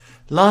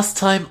Last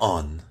time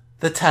on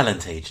The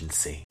Talent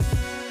Agency.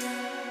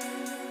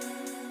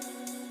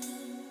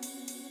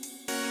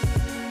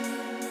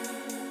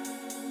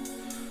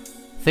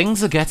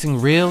 Things are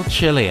getting real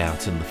chilly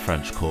out in the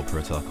French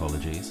corporate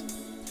arcologies.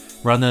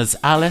 Runners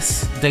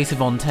Alice, Data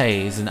Von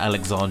Tays, and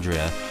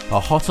Alexandria are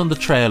hot on the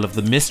trail of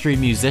the mystery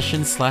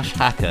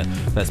musician/hacker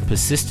that's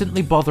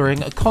persistently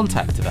bothering a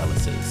contact of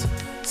Alice's,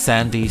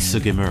 Sandy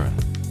Sugimura.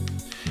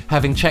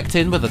 Having checked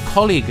in with a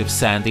colleague of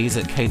Sandy's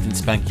at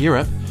Cadence Bank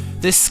Europe,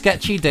 this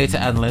sketchy data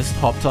analyst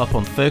hopped up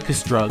on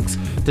Focus Drugs,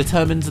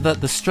 determined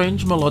that the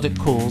strange melodic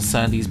calls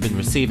Sandy's been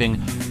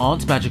receiving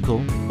aren't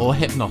magical or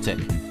hypnotic,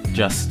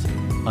 just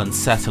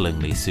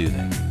unsettlingly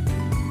soothing.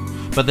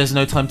 But there's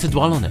no time to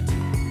dwell on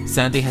it.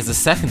 Sandy has a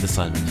second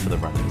assignment for the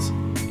runners,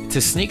 to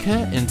sneak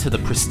her into the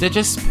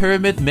prestigious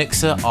Pyramid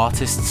Mixer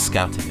Artist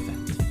Scouting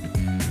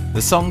event.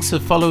 The songs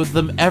have followed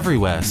them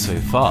everywhere so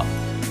far.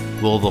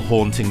 Will the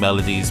haunting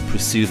melodies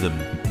pursue them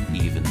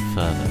even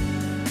further?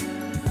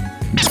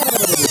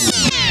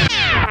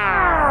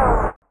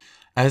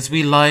 As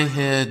we lie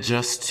here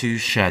just two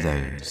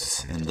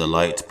shadows in the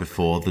light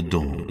before the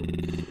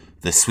dawn,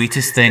 the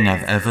sweetest thing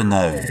I've ever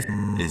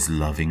known is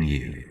loving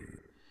you.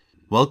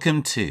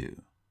 Welcome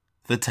to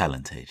The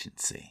Talent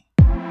Agency.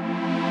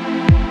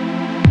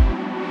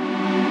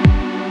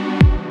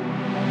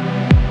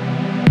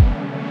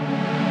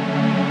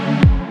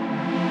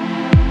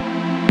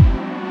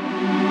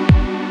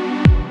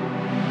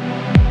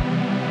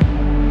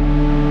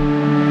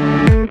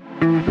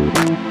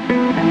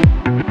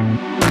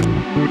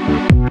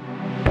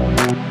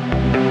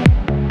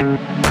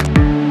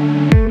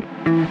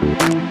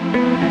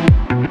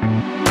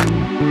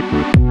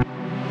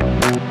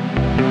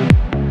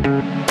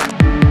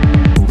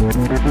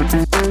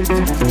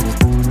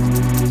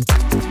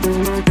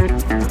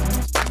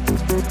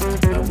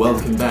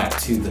 Welcome back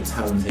to The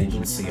Talent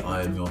Agency.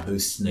 I am your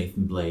host,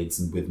 Nathan Blades,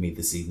 and with me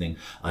this evening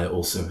I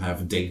also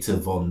have Data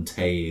Von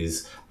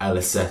Tays,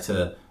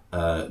 Alicetta,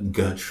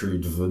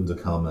 Gertrude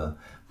Wunderkammer,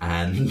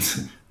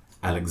 and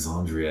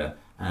Alexandria.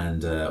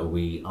 And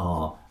we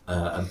are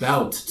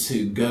about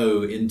to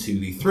go into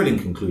the thrilling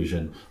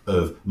conclusion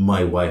of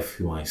My Wife,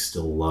 Who I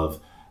Still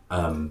Love.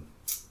 When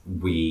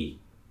we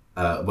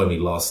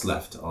last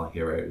left our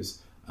heroes,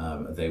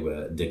 they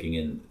were digging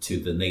into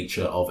the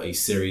nature of a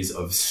series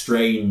of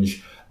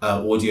strange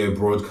audio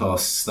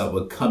broadcasts that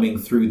were coming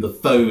through the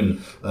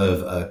phone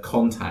of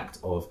contact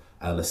of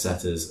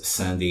Alicetta's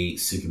Sandy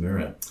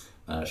Sugimura.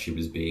 She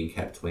was being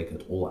kept awake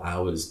at all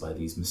hours by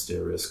these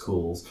mysterious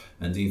calls,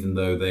 and even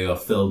though they are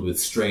filled with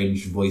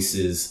strange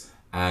voices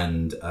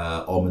and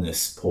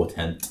ominous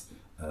portent,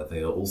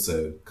 they are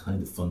also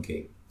kind of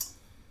funky.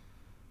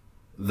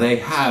 They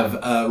have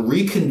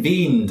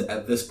reconvened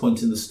at this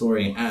point in the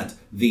story at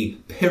the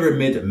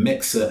Pyramid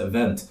Mixer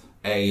event,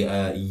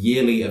 a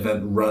yearly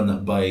event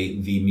run by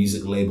the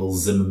music label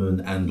Zimmerman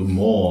and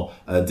More,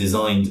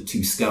 designed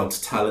to scout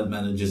talent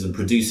managers and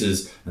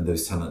producers, and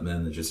those talent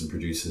managers and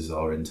producers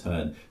are in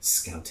turn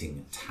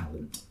scouting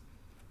talent.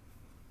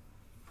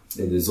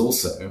 It is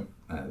also,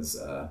 as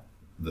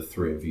the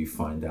three of you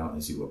find out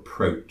as you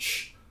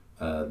approach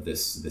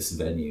this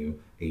venue,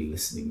 a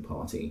listening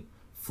party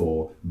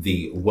for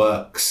the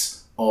works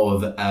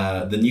of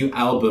the new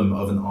album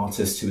of an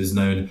artist who is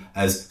known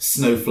as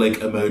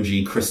Snowflake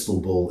Emoji Crystal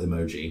Ball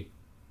Emoji.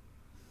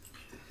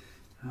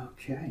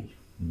 Okay.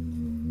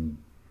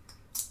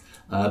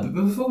 But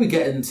before we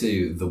get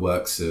into the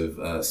works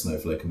of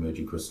Snowflake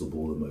Emoji Crystal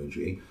Ball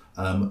Emoji,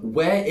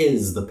 where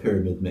is the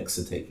Pyramid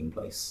Mixer taking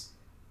place?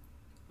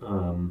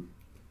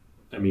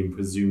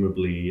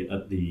 Presumably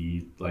at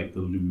the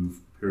Louvre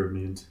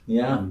Pyramid.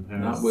 Yeah, in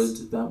Paris.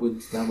 that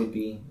would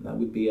be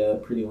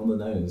pretty on the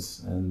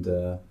nose, and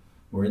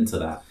we're into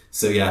that.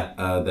 So yeah,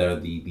 they're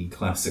the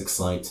classic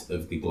site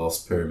of the glass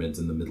pyramid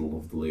in the middle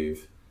of the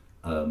Louvre,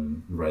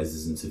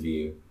 rises into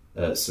view,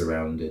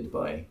 surrounded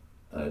by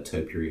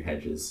topiary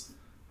hedges,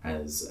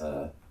 as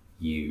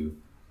you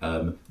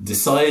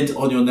decide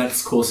on your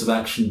next course of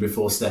action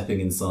before stepping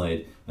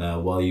inside,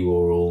 while you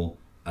all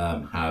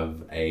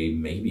have a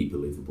maybe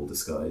believable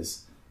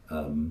disguise.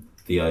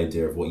 The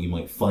idea of what you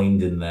might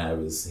find in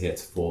there is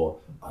heretofore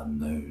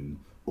unknown.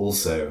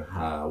 Also,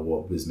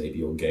 what was maybe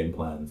your game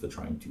plan for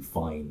trying to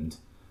find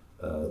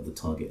the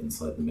target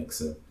inside the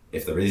mixer?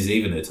 If there is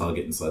even a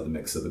target inside the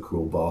mixer, the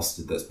cruel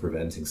bastard that's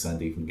preventing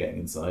Sandy from getting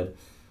inside.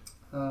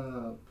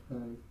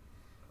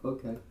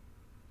 Okay.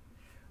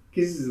 Because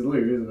this is a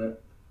Louvre, isn't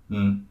it?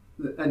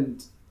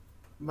 And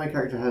my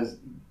character has,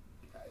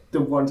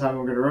 the one time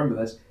I'm going to remember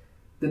this,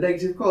 the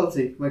negative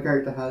quality my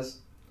character has.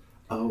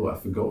 Oh, I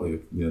forgot what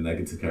your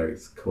negative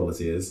character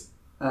quality is.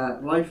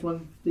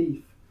 Lifelong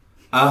thief.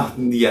 Ah,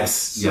 yes.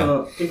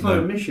 So if on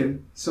a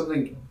mission,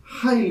 something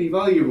highly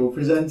valuable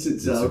presents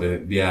itself.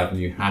 Yeah,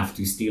 you have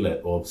to steal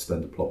it or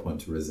spend a plot point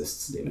to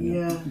resist stealing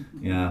it.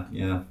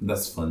 Yeah,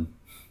 that's fun.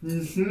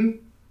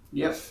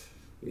 Yep.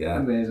 Yeah.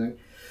 Amazing.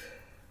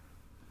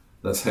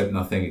 Let's hope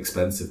nothing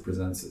expensive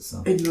presents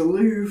itself. In the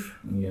Louvre.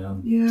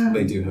 Yeah.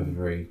 They do have a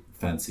very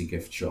fancy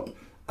gift shop.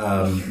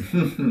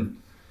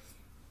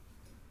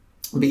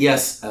 But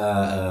yes,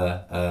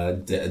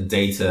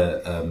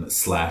 Data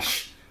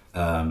slash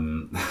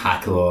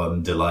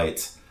Hackalon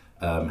Delight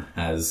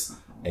has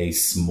a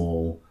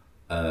small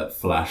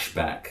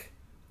flashback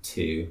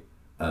to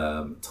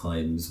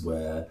times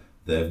where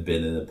they've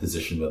been in a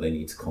position where they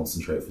need to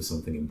concentrate for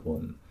something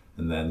important.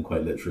 And then,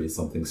 quite literally,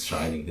 something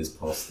shiny has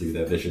passed through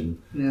their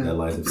vision, their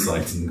line of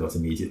sight, and got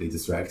immediately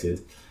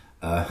distracted.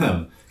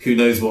 Who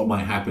knows what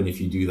might happen if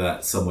you do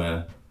that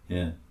somewhere?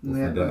 Yeah, we'll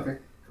find out. Okay.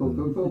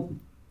 Cool.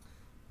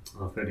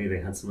 Oh, if only they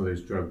had some of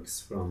those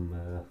drugs from.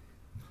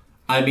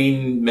 I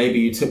mean, maybe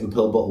you took the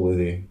pill bottle with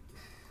you.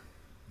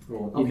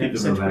 Well, I'll keep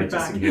get them the around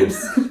back. just in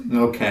case.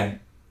 Okay.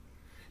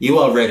 You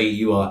are ready.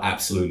 You are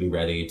absolutely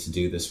ready to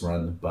do this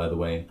run. By the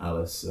way,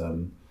 Alice,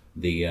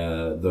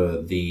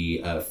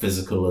 the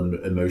physical and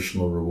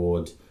emotional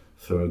reward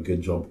for a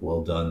good job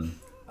well done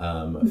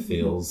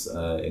feels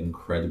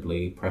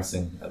incredibly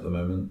pressing at the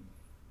moment.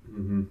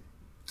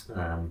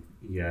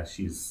 Yeah,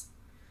 she is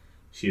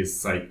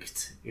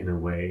psyched in a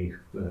way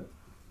that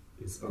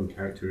is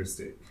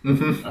uncharacteristic.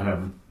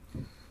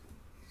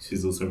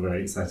 She's also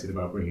very excited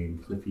about bringing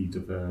Clippy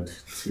DeVerd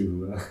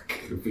to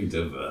Clippy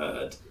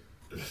DeVerd.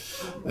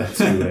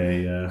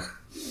 to a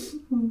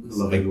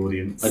loving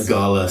audience. A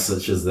gala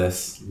such as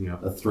this, Yeah.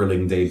 a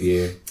thrilling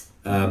debut.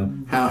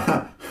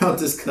 How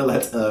does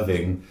Colette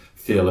Irving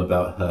feel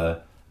about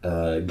her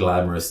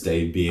glamorous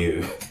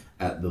debut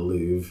at the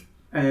Louvre?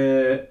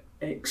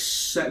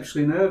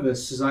 Exceptionally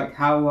nervous. It's like,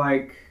 how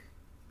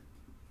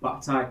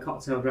black tie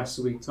cocktail dress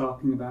are we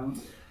talking about?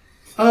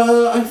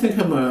 I think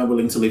I'm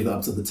willing to leave that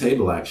up to the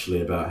table,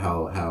 actually, about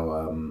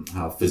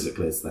how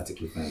physically,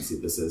 aesthetically fancy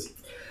this is.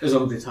 As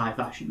long as it's high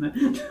fashion,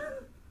 then.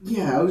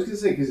 Yeah, I was going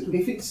to say, because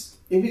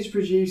if it's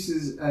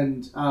producers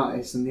and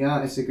artists, and the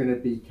artists are going to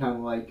be kind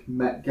of like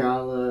Met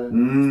Gala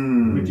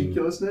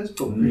ridiculousness,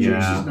 but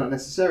producers not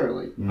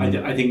necessarily.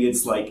 I think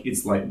it's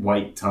like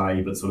white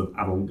tie, but sort of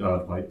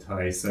avant-garde white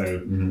tie. So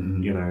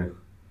you know,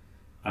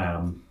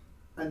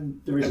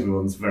 and there is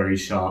everyone's very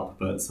sharp,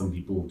 but some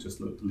people just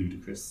look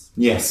ludicrous.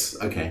 Yes.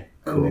 Okay.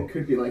 and Cool. there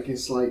could be like a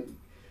slight.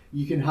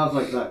 You can have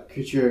like that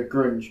couture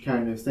grunge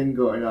kind of thing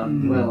going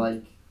on, where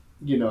like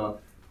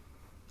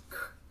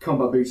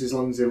combat boots, as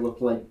long as they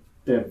look like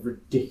they're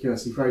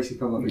ridiculously pricey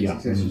combat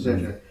boots, etc.,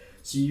 etc.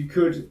 So you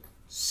could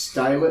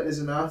style it as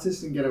an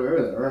artist and get away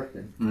with it, I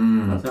reckon.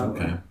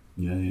 Okay.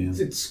 Yeah.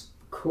 It's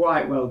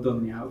quite well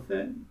done, the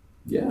outfit.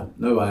 Yeah.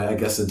 No, I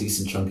guess a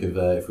decent chunk of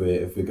if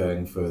we're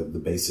going for the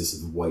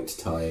basis of white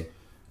tie,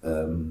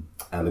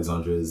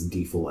 Alexandra's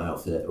default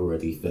outfit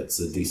already fits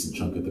a decent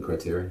chunk of the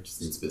criteria.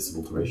 Just needs bits of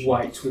alteration.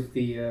 White with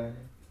the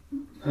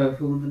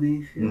purple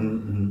underneath.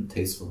 Yeah.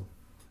 Tasteful.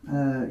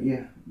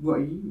 Yeah. What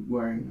are you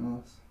wearing,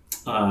 Alice?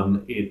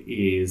 It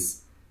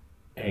is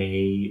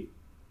a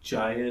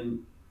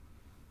giant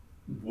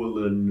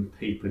woolen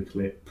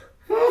paperclip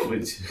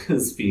which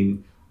has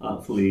been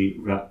artfully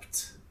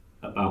wrapped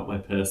about my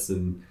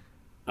person,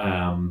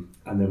 and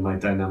then my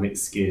dynamic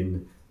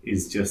skin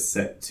is just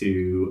set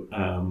to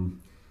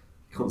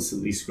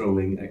constantly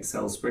scrolling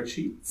Excel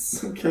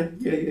spreadsheets. Okay.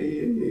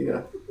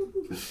 Yeah.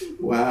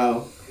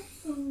 Wow.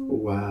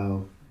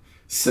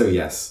 So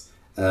yes.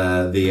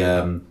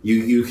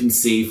 You can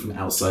see from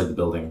outside the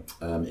building,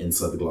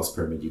 inside the glass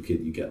pyramid, you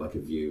get like a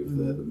view of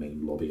the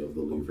main lobby of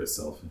the Louvre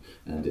itself,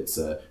 and it's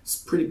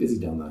pretty busy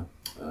down there.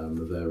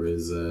 There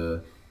is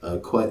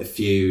quite a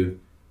few.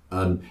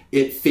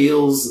 It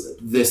feels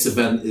this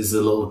event is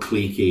a little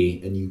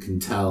cliquey, and you can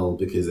tell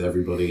because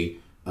everybody,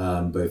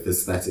 both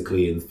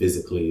aesthetically and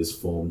physically, is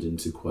formed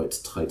into quite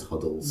tight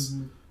huddles,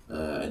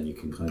 and you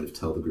can kind of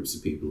tell the groups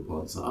of people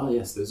apart. It's like,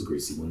 yes, those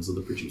greasy ones are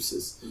the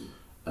producers.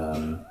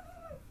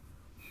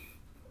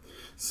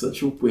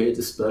 Such a weird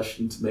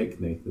aspersion to make,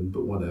 Nathan,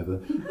 but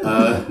whatever.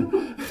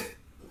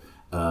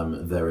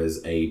 There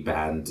is a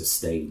band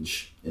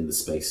stage in the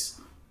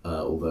space,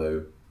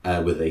 although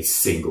with a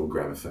single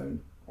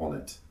gramophone on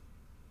it.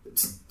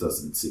 It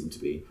doesn't seem to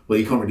be... Well,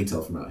 you can't really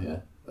tell from out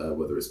here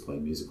whether it's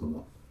playing music or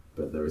not,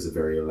 but there is a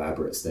very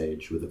elaborate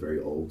stage with a very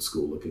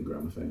old-school-looking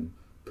gramophone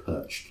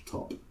perched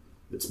atop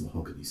its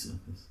mahogany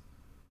surface.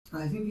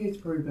 I think it's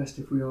probably best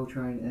if we all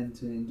try and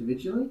enter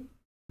individually.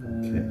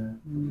 Okay.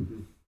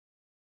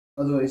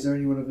 Although, is there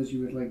any one of us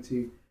you would like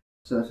to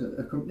sort of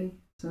accompany,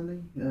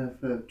 Sandy,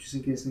 for just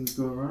in case things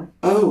go awry?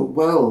 Oh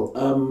well,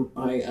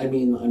 I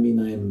mean,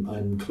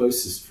 I'm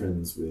closest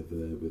friends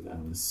with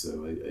Alice,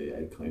 so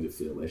I kind of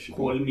feel I should.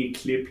 Call me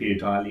Clippy,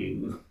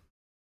 darling.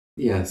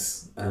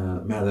 Yes,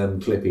 Madame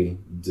Clippy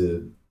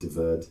de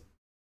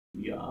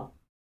Yeah.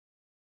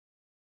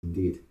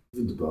 Indeed,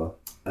 wunderbar.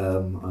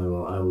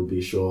 I will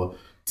be sure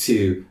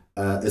to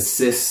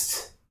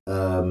assist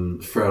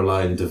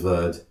Fraulein de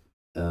Verd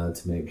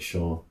to make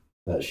sure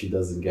that she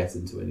doesn't get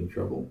into any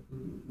trouble.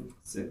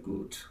 Sehr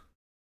good.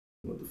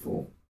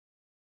 Wonderful.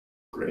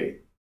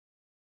 Great.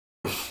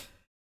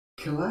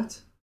 Colette?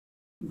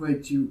 Where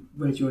do you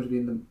want to be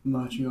in the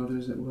marching order,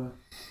 as it were?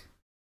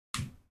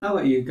 I'll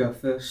let you go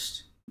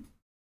first.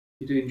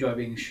 You do enjoy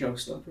being a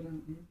showstopper,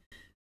 don't you?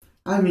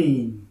 I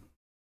mean,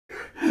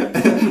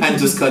 and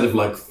just kind of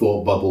like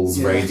thought bubbles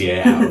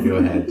radiate out of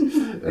your head.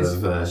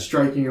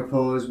 Striking a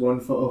pose, 1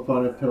 foot up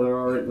on a pillar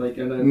or like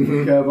in a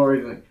curve or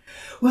like,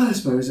 well, I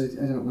suppose I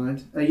don't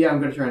mind. Yeah, I'm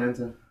going to try and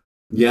enter.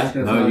 Yeah,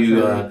 no,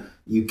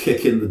 you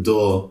kick in the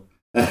door.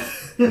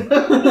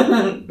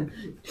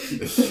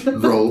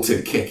 Roll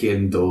to kick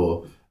in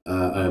door.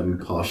 I'm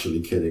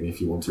partially kidding. If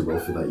you want to roll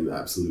for that, you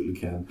absolutely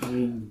can. I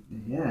mean,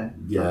 yeah.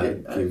 Yeah,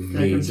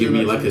 give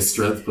me like a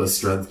strength plus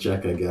strength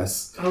check, I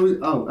guess. I was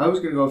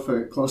going to go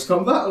for close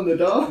combat on the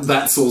door.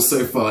 That's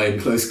also fine.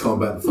 Close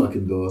combat, the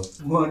fucking door.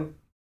 1,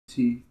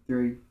 2,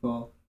 3,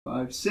 4,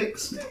 5,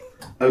 6.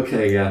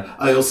 Okay, yeah.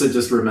 I also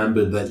just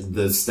remembered that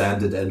the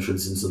standard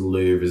entrance into the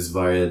Louvre is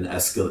via an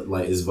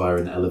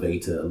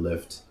elevator, a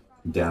lift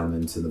down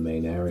into the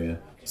main area.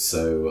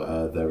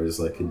 So there is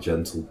like a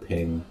gentle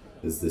ping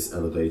as this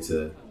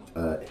elevator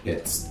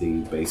hits the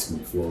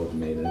basement floor of the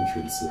main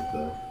entrance of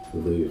the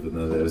Louvre, and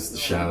then there's the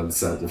sound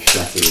of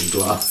shattering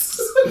glass.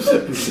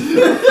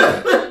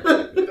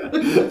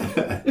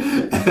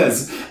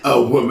 As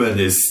a woman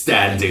is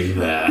standing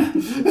there.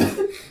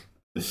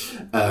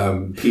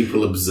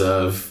 People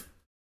observe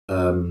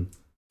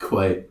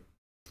quite,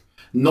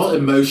 not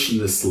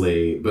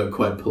emotionlessly, but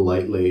quite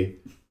politely.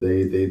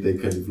 They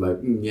kind of like,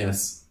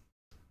 yes.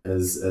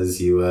 As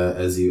you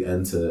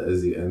enter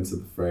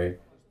the fray.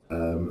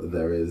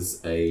 There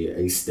is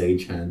a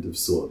stagehand of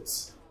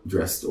sorts,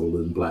 dressed all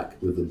in black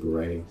with a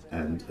beret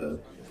and a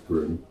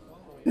broom,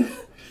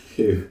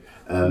 who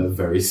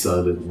very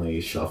silently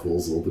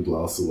shuffles all the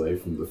glass away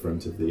from the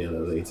front of the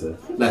elevator,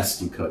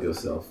 lest you cut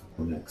yourself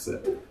on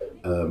exit.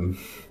 Can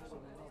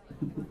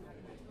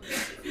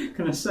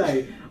I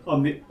say,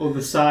 on the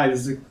other side,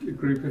 there's a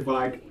group of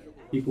like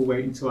people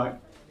waiting to like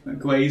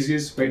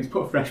glaziers, waiting to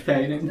put fresh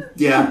paint in.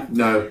 Yeah,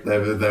 no,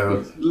 they're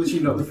literally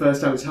not the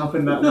first time it's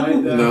happened that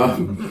night. No,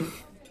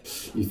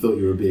 you thought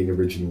you were being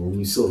original, and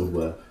you sort of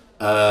were.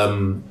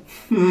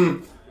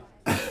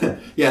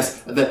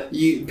 Yes,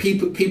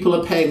 people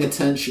are paying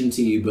attention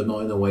to you, but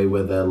not in a way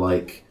where they're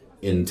like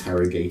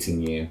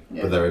interrogating you.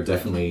 Yeah. But there are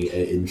definitely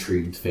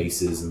intrigued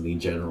faces in the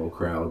general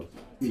crowd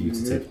for you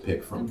to take a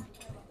pick from.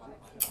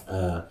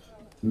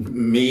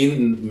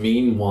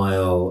 Meanwhile,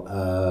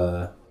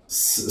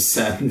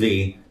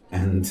 Sandy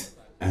and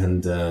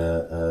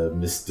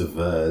Mr.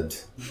 Verd,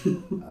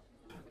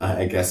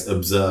 I guess,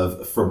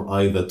 observe from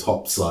either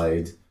top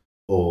side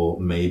or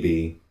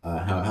maybe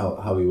how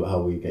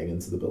are we getting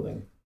into the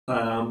building?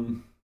 I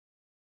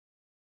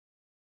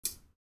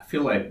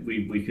feel like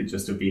we could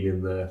just have been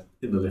in the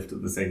lift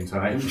at the same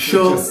time.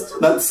 Sure,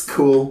 that's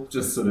cool.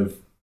 Just sort of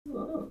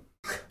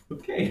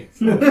okay.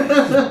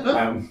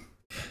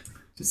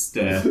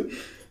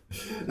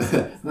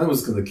 I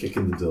was gonna kick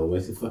in the doorway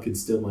to fucking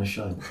steal my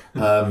shine.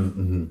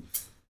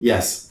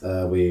 Yes,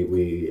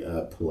 we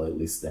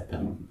politely step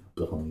out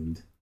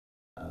behind.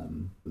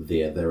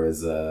 There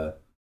is a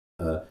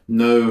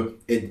no.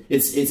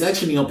 It's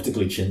actually not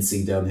particularly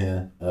chintzy down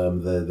here.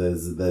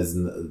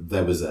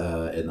 There was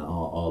in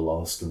our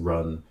last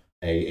run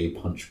a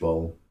punch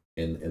bowl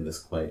in this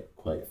quite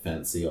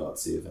fancy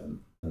artsy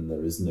event, and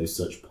there is no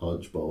such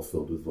punch bowl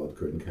filled with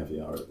vodka and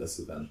caviar at this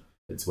event.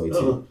 It's way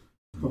too.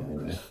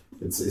 Yeah,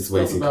 it's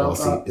way too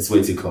classy. It's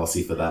way too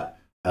classy for that.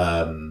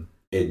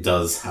 It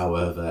does,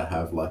 however,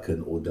 have like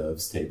an hors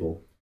d'oeuvres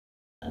table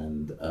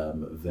and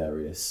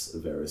various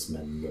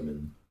men and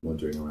women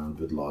wandering around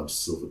with large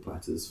silver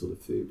platters full of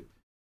food.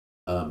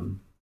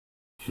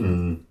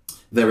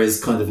 There is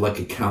kind of like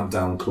a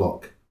countdown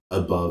clock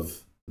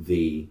above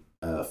the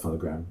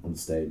phonogram on the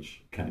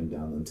stage, counting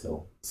down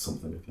until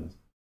something occurs.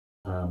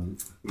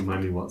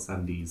 Remind me what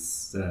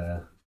Sandy's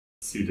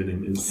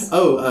pseudonym is.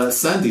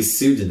 Sandy's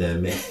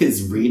pseudonym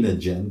is Rena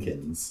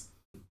Jenkins.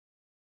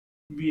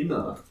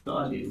 Rena,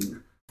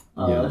 darling,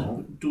 Yeah.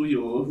 do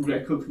you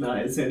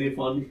recognize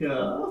anyone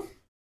here?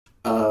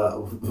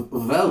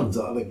 Well,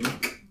 darling,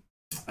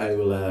 I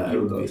will.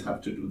 You don't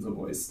have to do the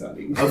voice,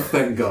 darling. Oh,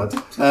 thank God.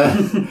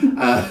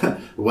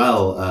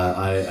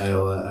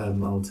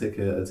 I'll take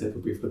a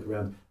brief look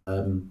around.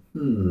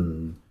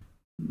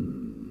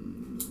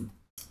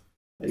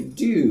 I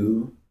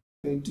do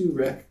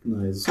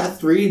recognize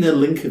Katharina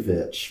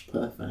Linkovich.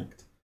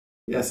 Perfect.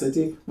 Yes, I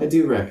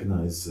do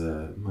recognize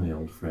my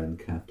old friend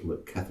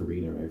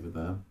Katharina over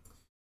there.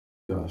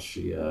 Gosh,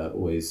 she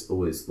always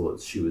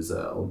thought she was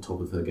on top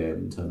of her game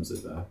in terms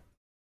of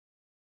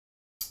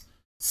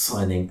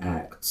signing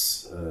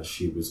acts.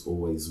 She was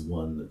always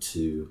one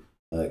to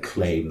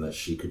claim that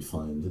she could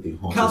find the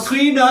hottest.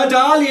 Katrina,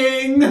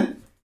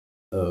 darling!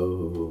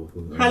 Oh.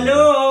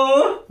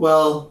 Hello!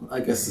 Well, I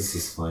guess this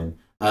is fine.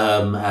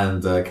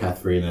 And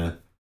Katharina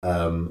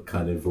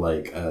kind of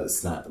like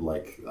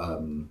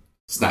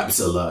snaps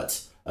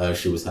alert.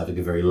 She was having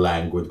a very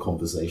languid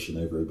conversation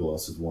over a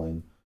glass of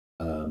wine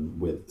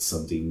with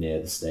somebody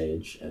near the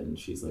stage, and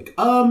she's like,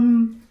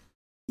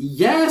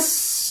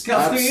 yes,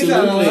 Katharina.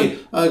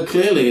 absolutely.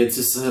 Clearly, it's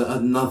just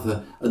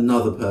another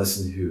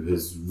person who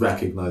has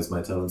recognized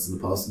my talents in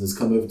the past and has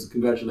come over to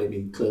congratulate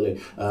me.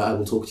 Clearly, I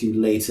will talk to you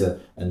later.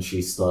 And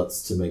she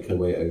starts to make her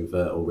way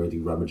over, already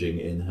rummaging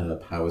in her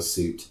power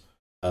suit.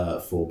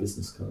 for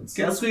business cards.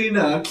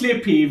 Katrina,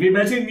 Clippy, we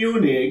met in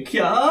Munich,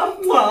 yeah?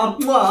 Mwah,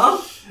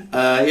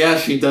 mwah. Yeah,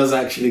 she does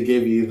actually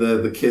give you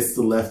the kiss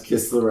to the left,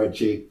 kiss to the right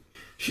cheek.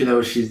 She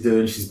knows what she's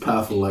doing. She's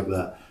powerful like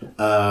that.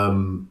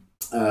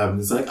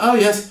 It's like, oh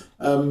yes,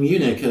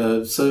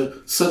 Munich.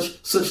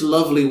 Such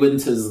lovely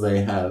winters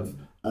they have.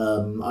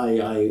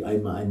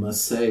 I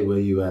must say, were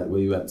you at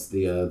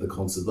the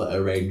concert that I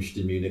arranged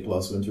in Munich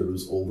last winter? It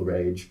was all the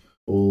rage.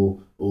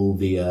 All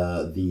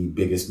the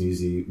biggest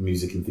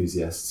music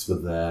enthusiasts were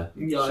there.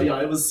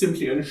 Yeah, it was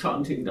simply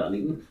enchanting,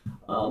 darling.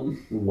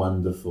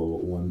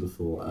 Wonderful.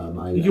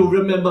 You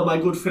remember my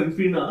good friend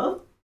Rina?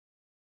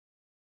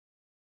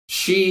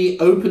 She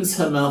opens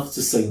her mouth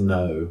to say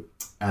no,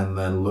 and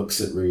then looks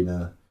at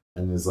Rena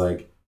and is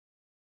like,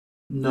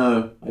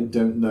 "No, I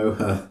don't know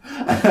her,"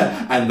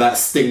 and that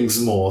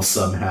stings more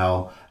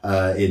somehow.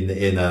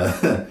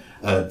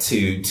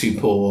 To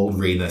poor old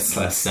Rena /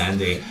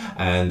 Sandy,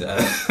 and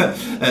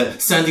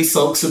Sandy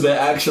sulks a bit.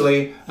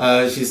 Actually,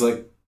 she's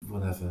like,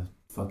 "Whatever,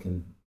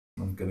 fucking,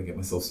 I'm gonna get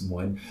myself some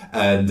wine,"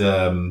 and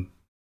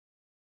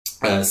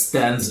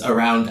stands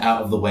around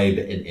out of the way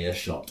but in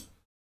earshot.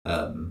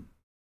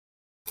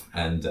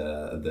 Then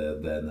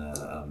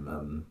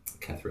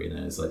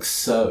Katharina is like,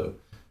 so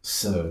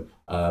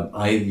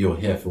you're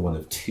here for one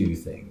of two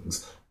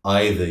things.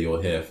 Either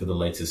you're here for the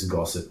latest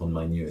gossip on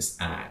my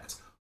newest act,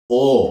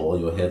 or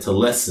you're here to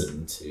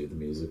listen to the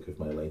music of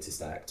my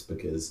latest act,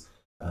 because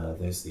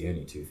those are the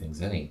only two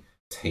things any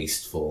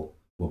tasteful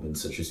woman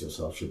such as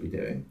yourself should be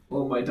doing.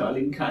 Oh, my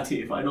darling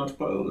Catty, why not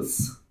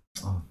both?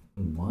 Oh,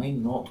 why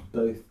not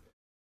both?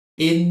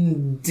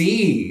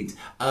 Indeed,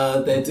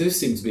 there do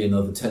seem to be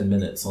another 10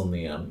 minutes on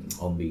the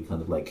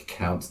kind of like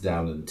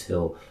countdown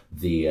until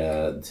the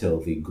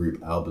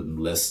group album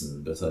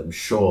listen. But I'm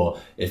sure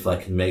if I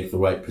can make the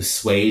right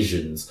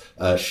persuasions,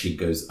 she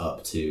goes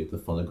up to the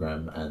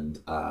phonogram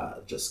and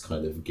just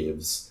kind of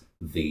gives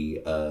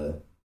the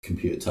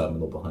computer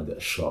terminal behind it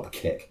a sharp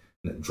kick,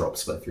 and it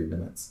drops by 3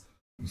 minutes.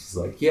 And she's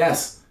like,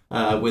 "Yes."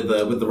 With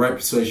the right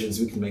persuasions,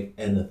 we can make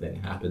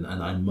anything happen.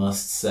 And I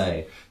must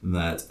say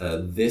that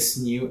this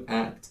new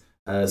act,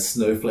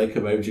 Snowflake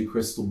Emoji,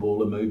 Crystal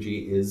Ball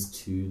Emoji, is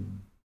to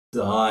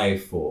die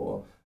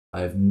for.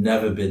 I've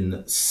never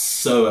been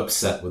so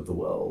upset with the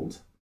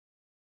world.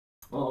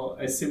 Oh,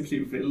 I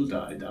simply will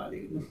die,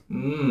 darling.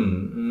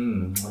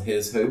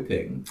 Here's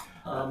hoping.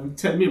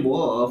 Tell me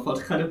more.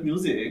 What kind of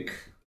music?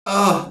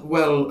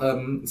 Well,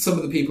 some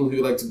of the people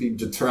who like to be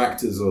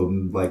detractors or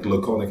like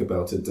laconic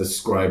about it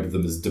describe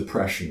them as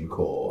depression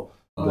core.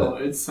 Oh,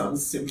 it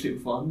sounds simply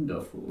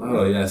wonderful.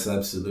 Oh yes,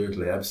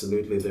 absolutely.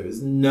 There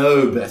is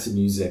no better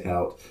music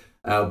out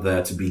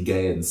there to be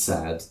gay and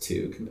sad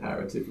to,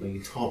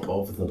 comparatively. Top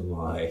of the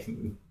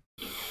line,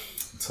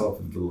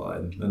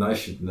 and I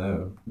should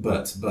know.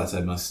 But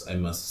I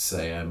must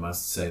say,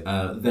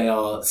 they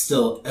are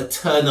still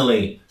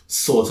eternally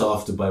sought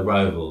after by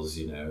rivals,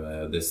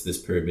 this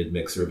Pyramid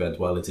Mixer event,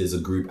 while it is a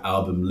group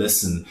album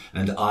listen,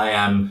 and I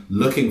am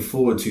looking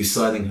forward to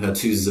signing her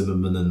to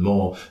Zimmerman and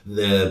more.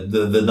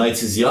 The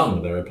night is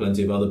young. There are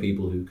plenty of other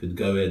people who could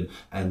go in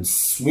and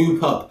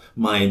swoop up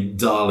my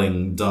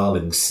darling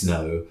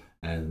Snow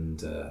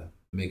and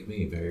make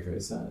me very,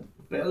 very sad.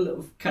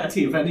 Well,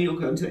 Catty, when are you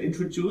going to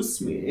introduce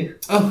me?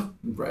 Oh,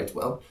 right,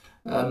 well,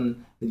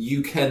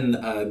 you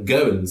can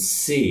go and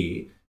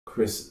see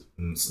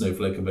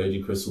Snowflake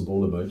Emoji, Crystal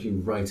Ball Emoji,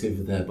 right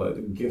over there by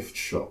the gift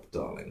shop,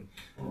 darling.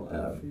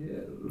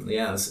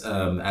 Yes,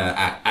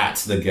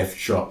 at the gift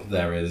shop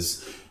there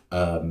is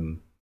how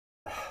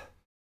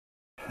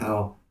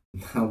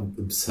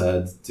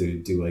absurd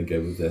do I go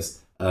with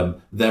this?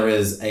 There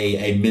is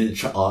a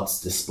miniature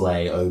arts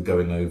display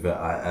going over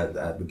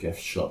at the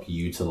gift shop,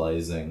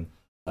 utilizing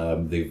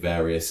the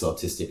various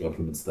artistic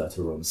implements that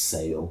are on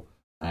sale,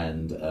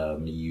 and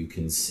you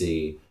can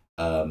see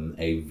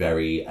a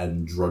very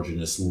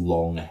androgynous,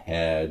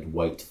 long-haired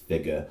white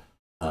figure,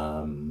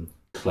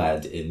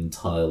 clad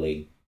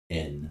entirely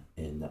in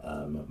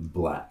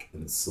black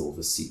and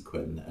silver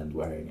sequin, and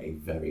wearing a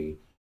very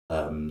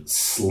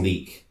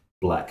sleek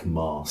black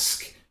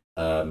mask,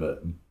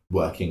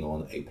 working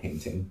on a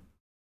painting,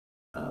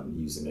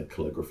 using a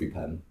calligraphy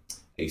pen.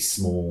 A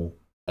small,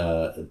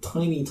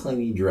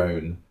 tiny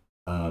drone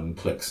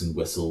clicks and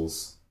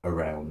whistles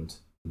around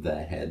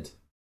their head.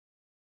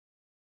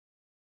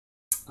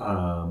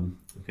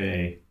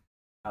 Okay,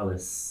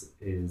 Alice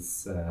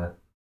is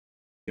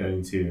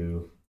going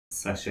to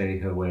sashay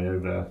her way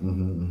over.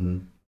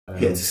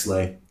 Here to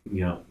slay.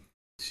 Yeah,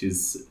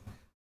 she's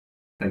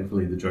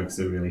thankfully the drugs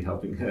are really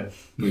helping her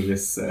bring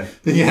this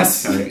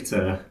yes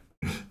character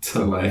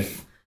to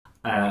life.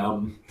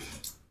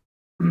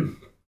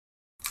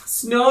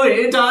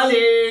 Snowy,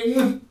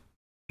 darling.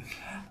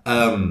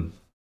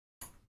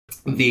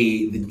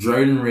 The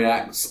drone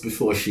reacts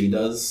before she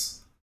does.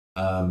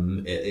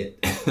 It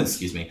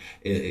excuse me.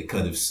 It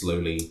kind of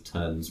slowly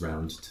turns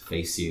round to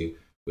face you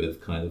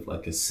with kind of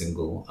like a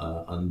single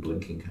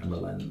unblinking camera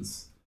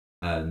lens,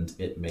 and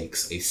it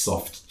makes a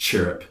soft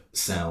chirp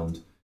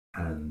sound,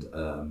 and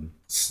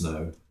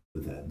Snow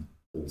then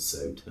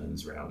also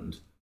turns round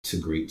to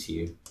greet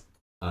you,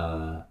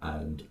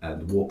 and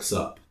walks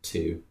up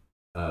to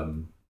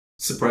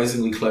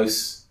surprisingly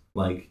close,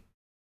 like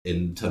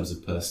in terms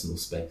of personal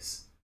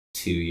space,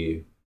 to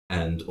you,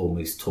 and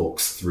almost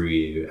talks through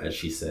you as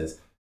she says,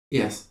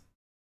 "Yes."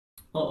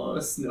 Oh,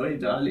 Snowy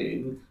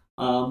darling.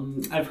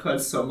 I've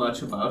heard so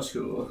much about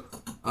you.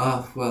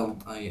 Well,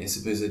 I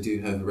suppose I do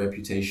have a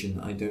reputation.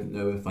 I don't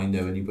know if I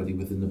know anybody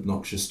with an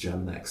obnoxious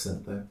German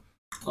accent, though.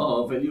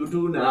 Oh, well, you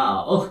do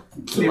now.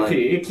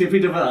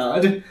 Clippy the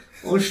word.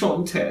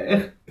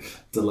 Enchanté.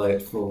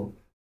 Delightful.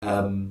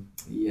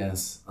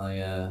 Yes,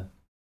 I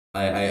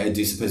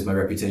do suppose my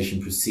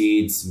reputation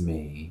precedes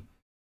me.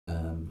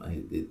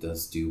 It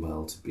does do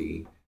well to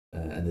be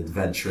an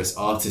adventurous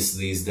artist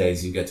these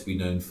days. You get to be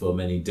known for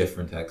many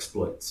different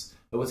exploits.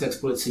 What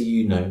exploits are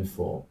you known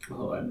for?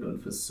 Oh, I'm known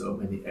for so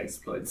many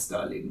exploits,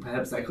 darling.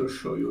 Perhaps I could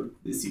show you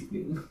this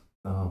evening.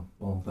 Oh,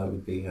 well, that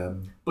would be...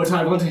 But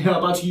I want to hear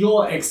about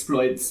your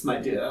exploits, my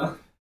dear.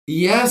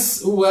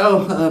 Yes,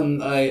 well,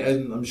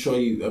 I'm sure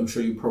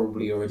you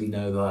probably already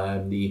know that I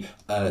am the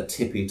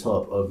tippy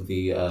top of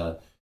the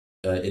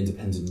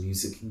independent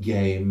music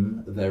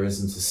game. There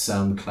isn't a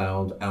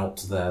SoundCloud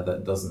out there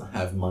that doesn't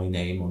have my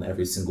name on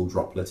every single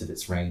droplet of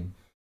its rain.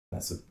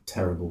 That's a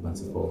terrible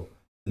metaphor.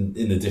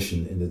 In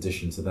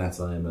addition to that,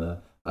 I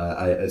am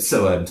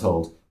so I'm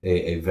told,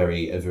 a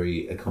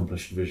very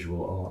accomplished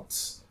visual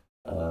arts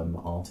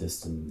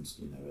artist and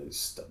a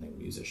stunning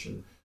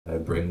musician. I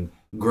bring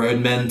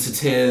grown men to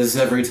tears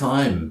every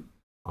time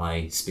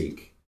I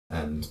speak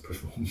and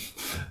perform.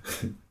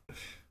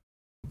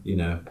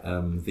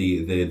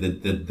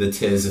 The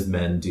tears of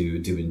men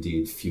do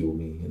indeed fuel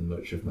me and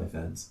much of my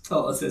fans.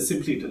 Oh, they're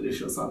simply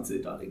delicious, aren't they,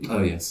 darling?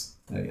 Oh yes.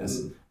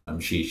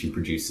 She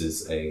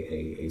produces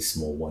a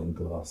small wine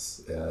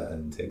glass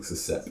and takes a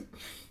sip.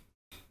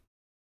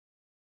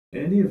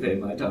 Anyway,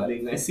 my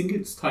darling, I think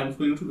it's time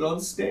for you to go on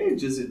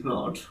stage, is it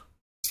not?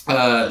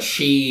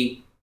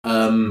 She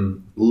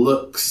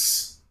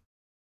looks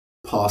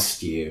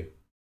past you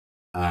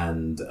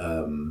and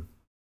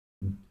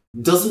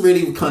doesn't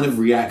really kind of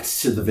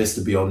react to the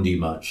vista beyond you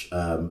much.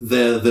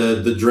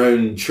 The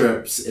drone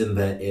chirps in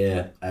their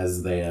ear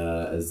as they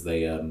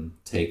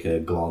take a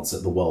glance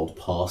at the world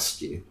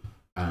past you.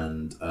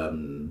 And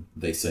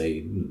they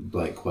say,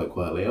 like, quite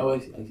quietly, "Oh,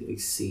 I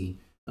see.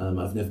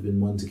 I've never been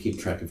one to keep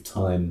track of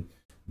time,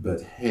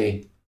 but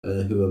hey,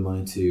 who am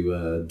I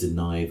to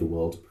deny the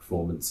world a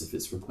performance if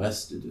it's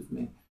requested of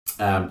me?"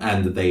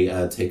 And they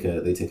take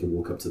a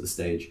walk up to the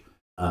stage.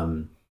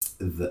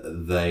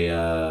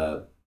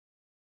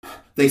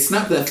 They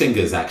snap their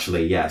fingers,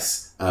 actually,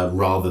 yes,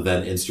 rather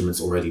than instruments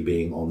already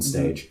being on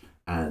stage. Mm-hmm.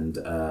 And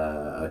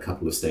a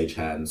couple of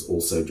stagehands,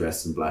 also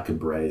dressed in black and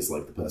berets,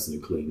 like the person who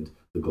cleaned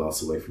the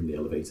glass away from the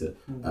elevator,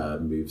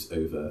 moves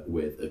over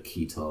with a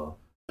keytar,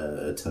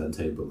 a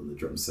turntable, and the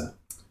drum set.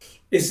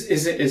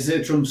 Is it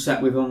a drum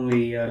set with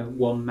only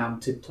one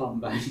mounted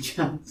tom by any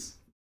chance?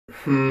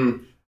 I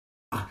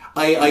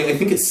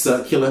think it's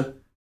circular.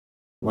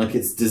 Like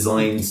it's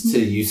designed to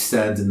you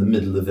stand in the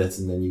middle of it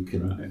and then you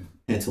can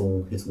hit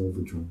all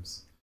the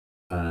drums.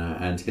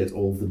 And hit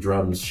all the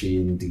drums she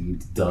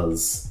indeed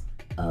does.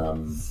 So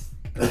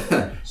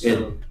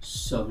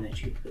many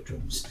stupid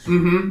drums.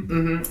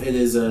 It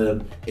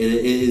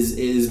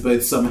is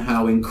both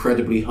somehow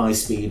incredibly high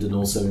speed and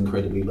also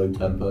incredibly low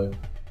tempo.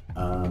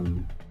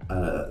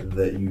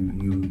 That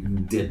you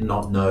did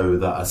not know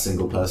that a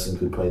single person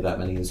could play that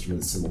many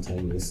instruments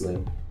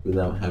simultaneously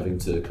without having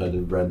to kind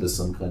of render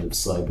some kind of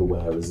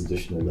cyberware as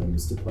additional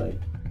limbs to play.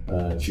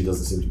 She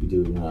doesn't seem to be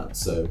doing that,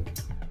 so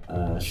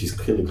she's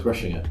clearly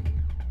crushing it.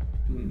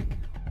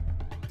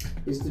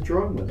 Is the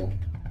drone with her?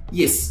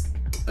 Yes,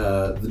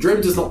 the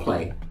drone does not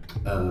play,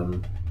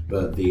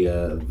 but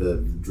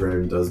the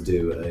drone does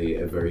do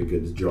a very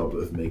good job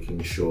of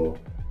making sure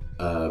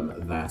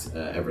that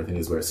everything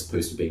is where it's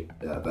supposed to be,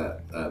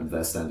 that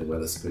they're standing where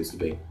they're supposed to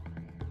be.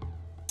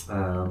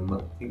 I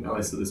think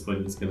Alice at this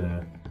point is going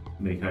to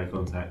make eye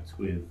contact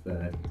with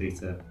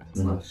Data /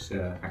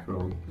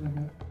 Hackeron,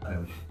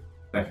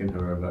 beckon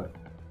her over.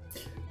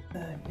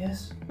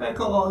 Yes.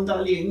 Come on,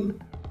 darling.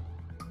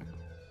 I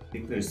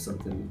think there's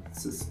something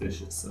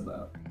suspicious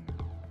about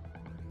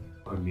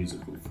our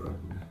musical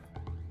friend.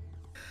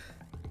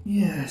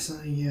 Yes,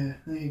 I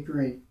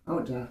agree.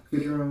 Oh, Dark,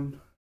 the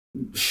drone.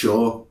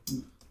 Sure.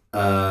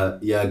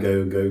 Yeah,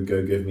 go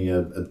give me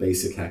a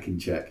basic hacking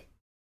check.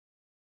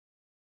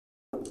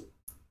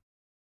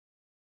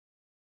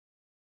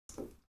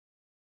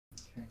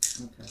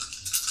 Okay.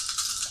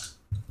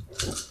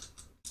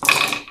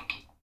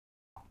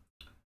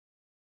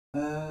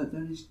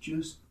 That is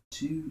just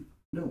 3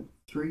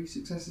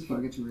 successes, but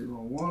I get to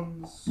reroll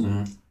ones.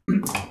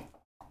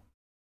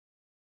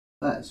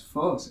 That is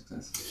 4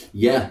 successes.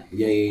 Yeah.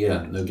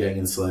 No, getting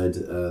inside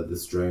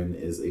this drone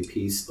is a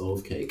piece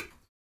of cake.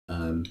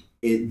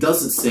 It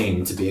doesn't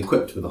seem to be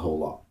equipped with a whole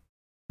lot.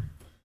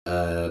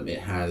 It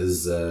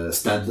has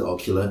standard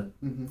ocular.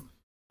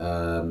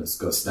 It's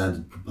got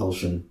standard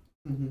propulsion.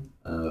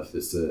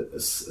 It's a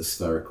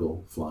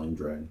spherical flying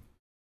drone.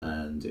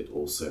 And it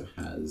also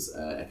has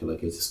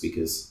echolocator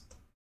speakers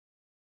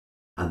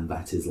And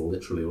that is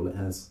literally all it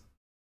has.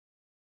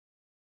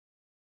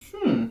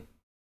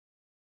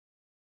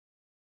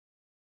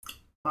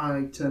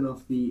 I turn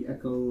off the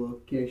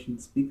echolocation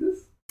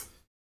speakers.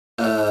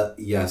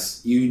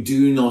 Yes. You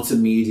do not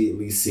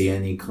immediately see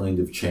any kind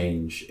of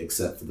change,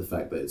 except for the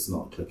fact that it's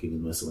not clicking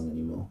and whistling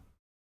anymore.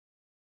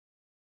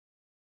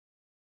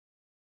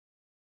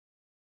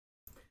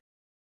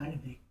 I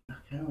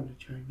want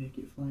to try and make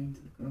it fly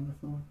into the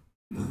gramophone.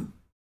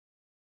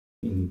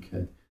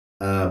 Okay.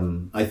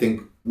 I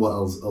think what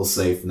I'll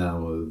say for now,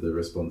 the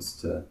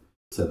response to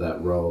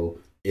that role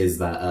is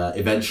that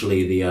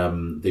eventually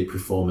the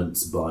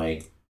performance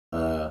by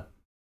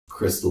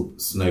Crystal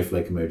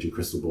Snowflake emoji,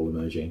 Crystal Ball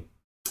emoji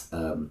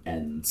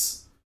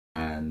ends,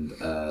 and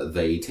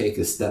they take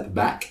a step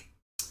back,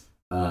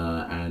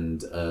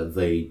 and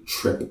they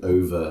trip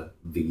over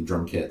the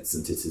drum kit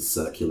since it is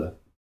circular.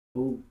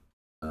 Oh.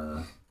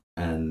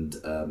 And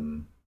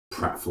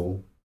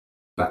pratfall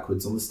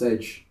backwards on the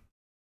stage.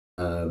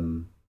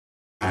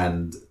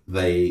 And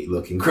they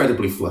look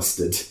incredibly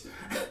flustered.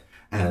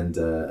 and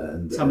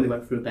somebody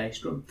went through a bass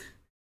drum.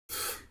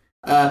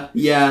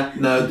 Yeah,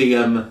 no, the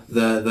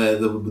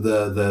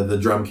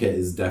drum kit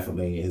has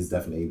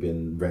definitely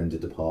been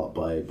rendered apart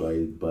by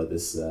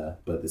this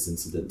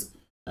incident,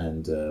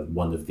 and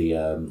one of the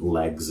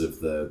legs of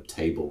the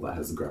table that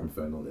has the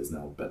gramophone on is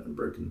now bent and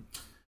broken.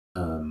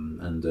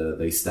 And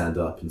they stand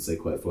up and say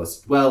quite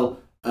flustered, "Well,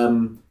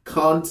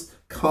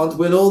 can't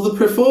win all the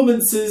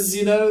performances,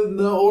 not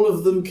all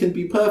of them can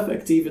be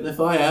perfect, even if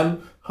I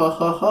am, ha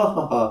ha ha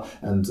ha ha."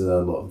 And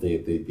a lot of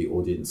the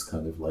audience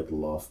kind of like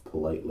laugh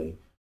politely.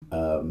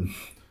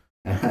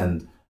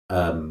 And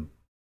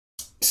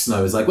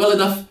Snow is like, "Well,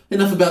 enough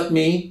about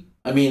me.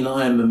 I mean,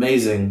 I am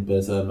amazing,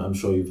 but I'm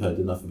sure you've heard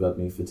enough about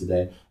me for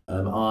today.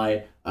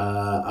 I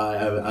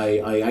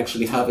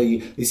actually have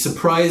a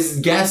surprise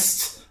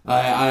guest.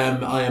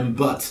 I'm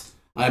not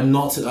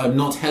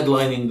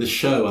headlining the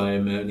show. I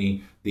am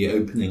only the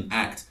opening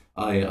act.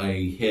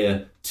 I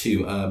here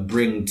to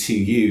bring to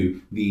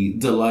you the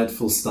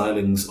delightful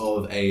stylings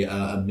of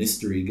a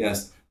mystery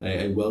guest.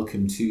 A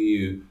welcome to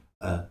you,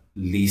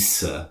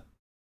 Lisa."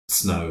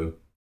 Snow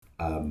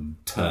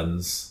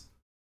turns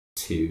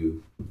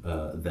to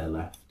their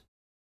left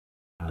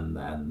and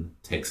then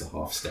takes a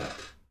half step,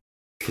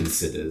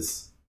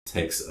 considers,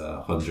 takes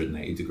a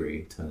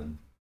 180-degree turn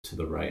to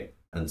the right,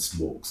 and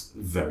walks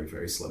very,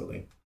 very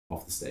slowly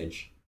off the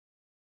stage.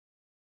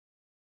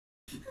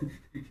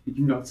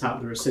 You knocked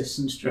out the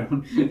resistance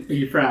drone. Are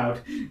you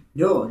proud?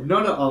 No,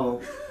 not at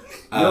all.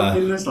 Not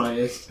in the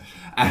slightest.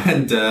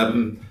 And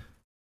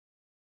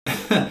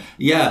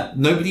yeah,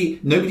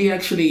 nobody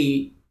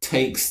actually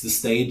takes the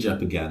stage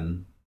up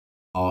again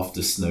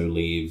after Snow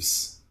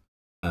leaves.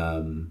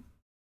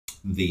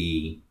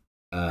 The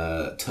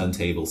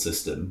turntable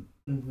system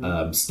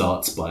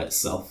starts by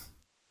itself.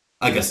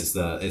 I guess it's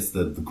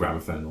the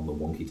gramophone on the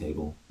wonky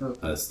table.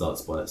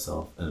 Starts by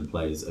itself and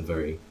plays a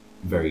very,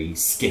 very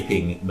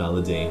skipping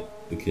melody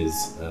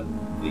because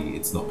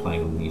it's not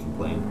playing on an even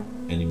plane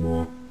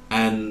anymore.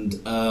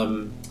 And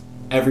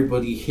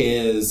everybody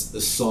hears a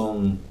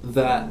song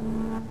that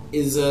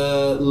is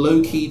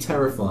low-key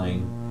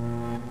terrifying.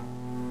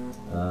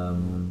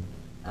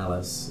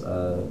 Alice,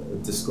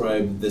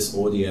 describe this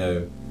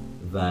audio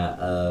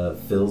that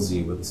fills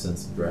you with a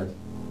sense of dread.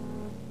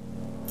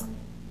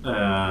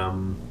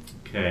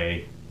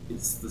 Okay,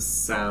 it's the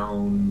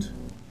sound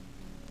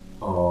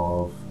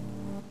of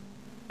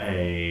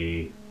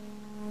a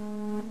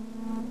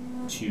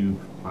tube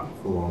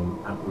platform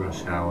at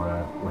rush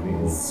hour when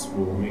it's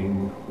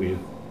swarming with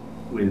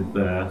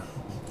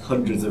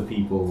hundreds of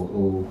people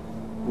all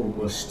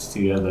mushed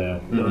together.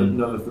 Mm-hmm.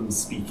 None of them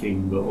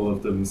speaking, but all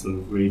of them sort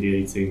of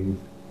radiating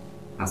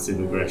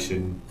passive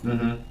aggression.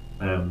 Mm-hmm.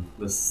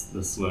 The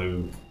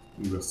slow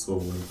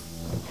rustle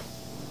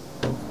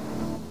of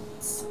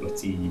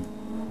sweaty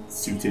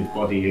suited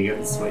body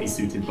against sweaty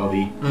suited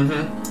body.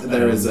 Mm-hmm.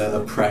 There is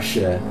a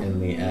pressure in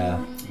the air.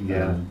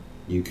 Yeah.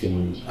 You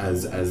can,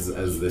 as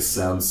this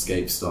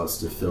soundscape starts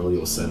to fill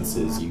your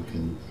senses, you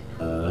can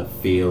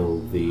feel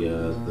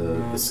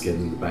the skin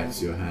in the backs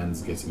of your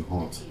hands getting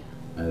hot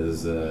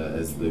as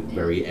the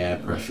very air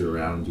pressure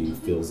around you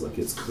feels like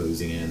it's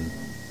closing in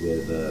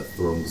with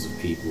throngs of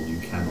people you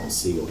cannot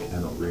see or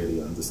cannot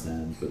really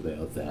understand, but they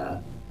are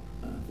there.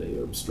 They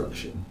are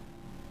obstruction.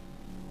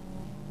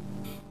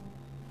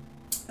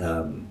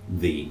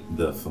 The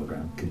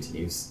phonogram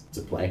continues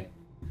to play.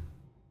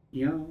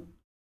 Yeah.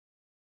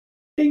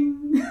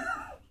 Ding!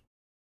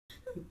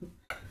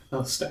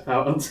 I'll step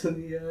out onto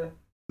the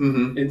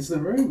into the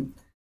room.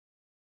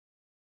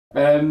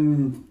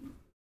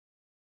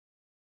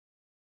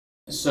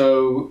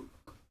 So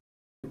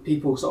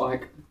people sort of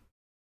like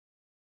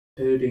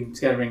herding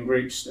together in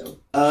groups still.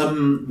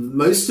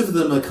 Most of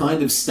them are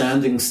kind of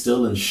standing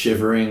still and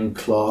shivering,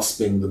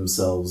 clasping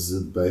themselves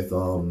with both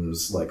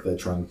arms like they're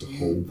trying to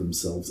hold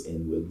themselves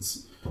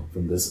inwards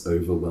from this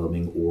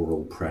overwhelming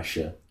oral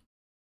pressure.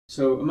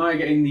 So am I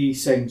getting the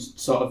same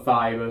sort of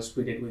vibe as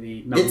we did with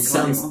the melancholy It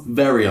sounds one?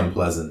 very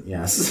unpleasant,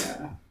 yes.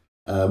 Yeah.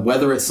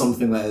 Whether it's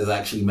something that is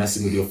actually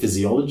messing with your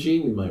physiology,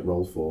 we might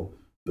roll for.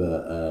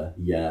 But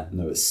yeah,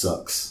 no, it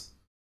sucks.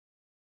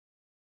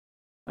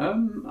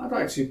 I'd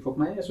like to plug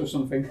my ears with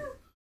something.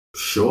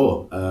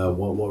 Sure.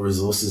 What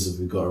resources have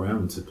we got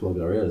around to plug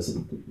our ears?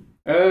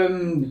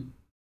 Well,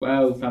 I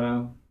don't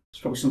know. It's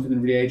probably something in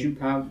the reagent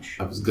pouch.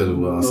 I was going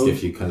to ask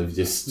if you kind of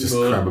just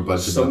cram a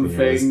bunch of stuff in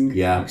your ears. Something.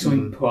 Yeah. Like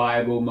something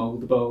pliable,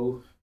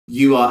 mouldable.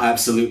 You are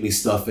absolutely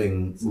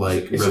stuffing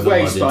like It's a river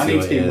waste, mud but I into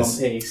need to be your in one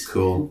ears. piece.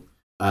 Cool.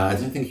 I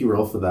don't think you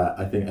roll for that.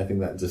 I think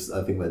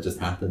that just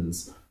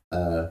happens.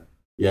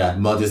 Yeah,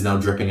 mud is now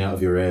dripping out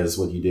of your ears.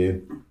 What do you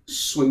do?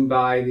 Swing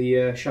by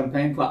the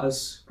champagne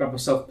platters, grab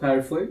myself a pair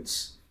of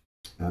flutes,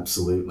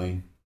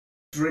 Absolutely.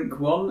 drink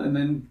one, and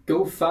then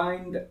go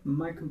find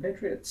my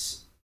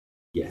compatriots.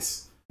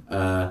 Yes.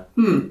 Where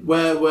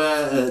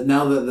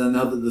now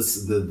that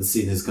the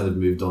scene has kind of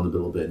moved on a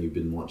little bit, and you've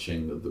been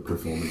watching the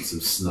performance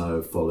of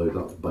Snow, followed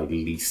up by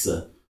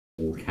Lisa,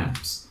 all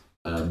caps.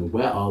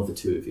 Where are the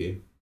two of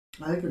you?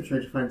 I think I've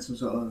tried to find some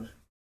sort of.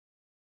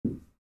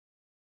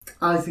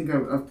 I think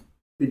I've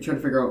been trying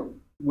to figure out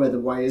where the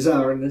wires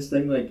are in this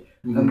thing. Like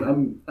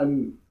I'm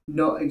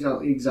not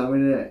exactly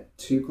examining it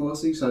too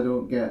closely, so I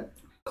don't get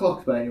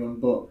clocked by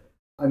anyone. But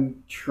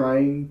I'm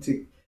trying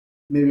to.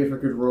 Maybe if I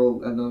could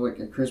roll like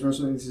a charisma or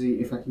something to see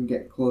if I can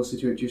get closer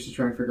to it, just to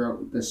try and figure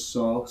out the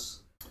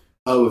source.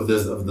 Oh, of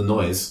the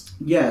noise.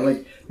 Yeah,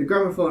 like the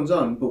gramophone's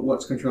on, but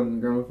what's controlling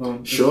the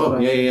gramophone? Sure.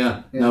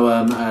 Yeah.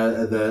 No.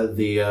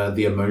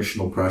 The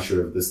emotional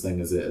pressure of this thing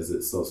as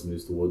it starts to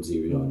move towards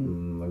you. You're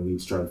like, I need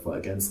to try and fight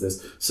against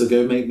this. So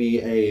go make me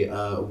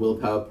a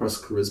willpower plus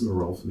charisma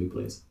roll for me,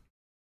 please.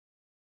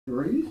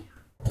 3?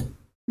 3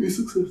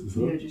 successes.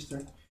 Yeah, just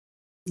 3.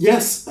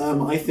 Yes.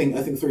 I think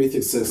 3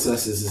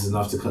 successes is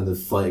enough to kind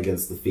of fight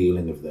against the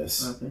feeling of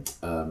this. Okay.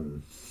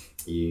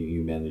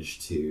 You manage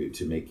to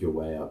make your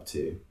way up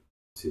to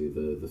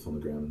the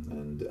phonogram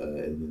and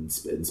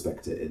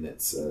inspect it in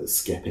its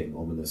skepping,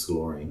 ominous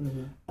glory.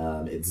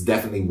 It's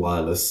definitely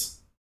wireless.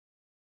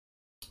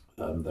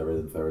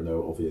 There are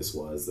no obvious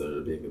wires that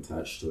are being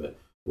attached to it.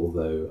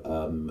 Although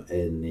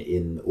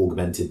in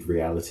augmented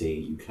reality,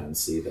 you can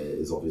see that it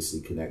is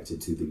obviously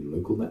connected to the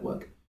local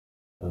network.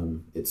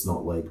 It's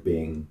not like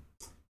being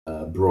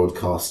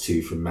broadcast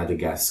to from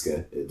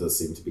Madagascar. It does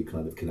seem to be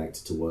kind of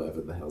connected to whatever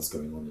the hell's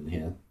going on in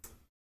here.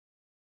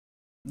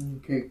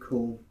 Okay,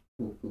 cool.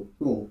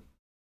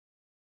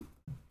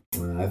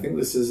 I think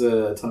this is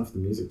time for the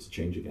music to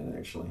change again,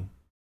 actually.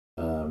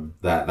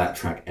 That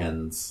track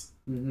ends,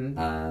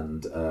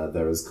 and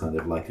there is kind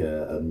of like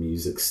a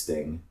music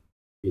sting,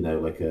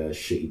 like a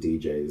shitty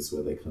DJs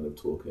where they kind of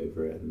talk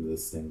over it, and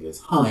this thing goes,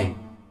 "Hi,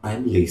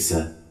 I'm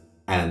Lisa,"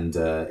 and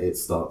it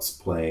starts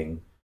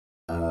playing.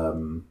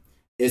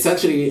 It's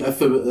actually it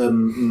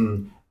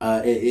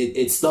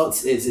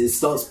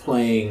starts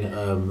playing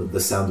the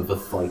sound of a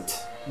fight.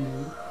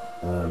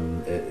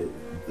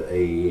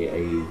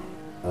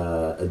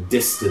 A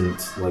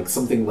distant, like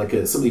something like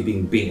somebody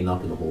being beaten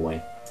up in the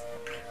hallway.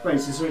 Right,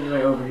 so something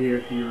like over here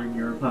if you're in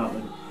your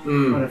apartment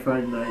on a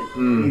Friday night.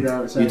 Either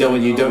outside you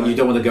don't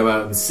want to go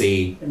out and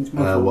see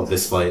muffled. what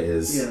this fight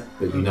is, Yeah.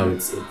 but you know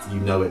it's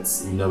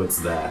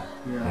there,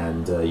 Yeah.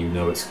 and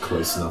it's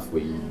close enough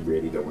where you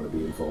really don't want to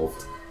be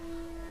involved.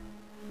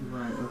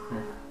 Right.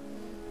 Okay.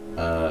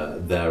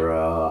 There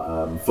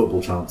are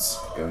football chants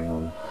going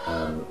on,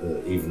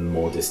 even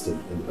more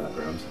distant in the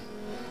background.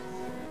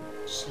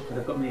 So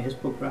I've got my ears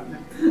plugged right now.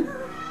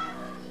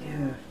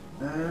 Yeah.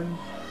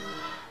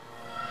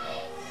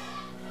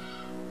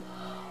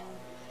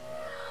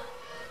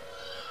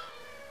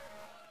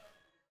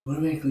 I want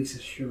to make Lisa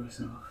show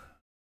herself.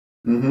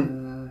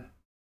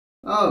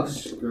 Oh,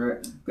 screw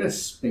it. I'm going to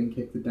spin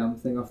kick the damn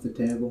thing off the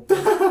table.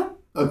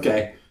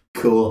 Okay,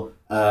 cool.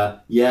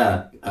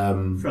 Yeah.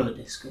 Throw the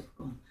disc up.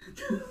 Go on.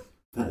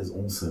 That is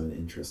also an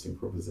interesting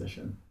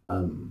proposition.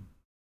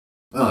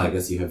 I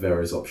guess you have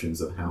various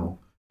options of how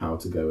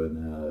to go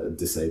and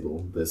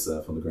disable this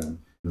phonogram.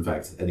 In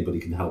fact, anybody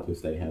can help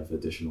if they have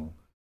additional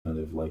kind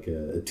of like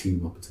a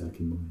team-up attack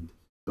in mind.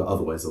 But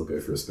otherwise, I'll go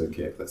for a spin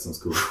kick. That sounds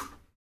cool.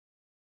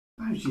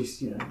 I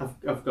just,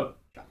 I've got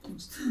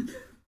captains.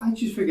 I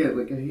just forget,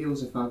 like, her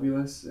heels are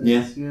fabulous.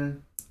 Yeah. Yeah.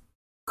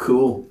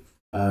 Cool.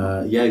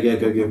 Go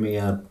give me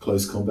a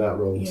close combat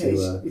roll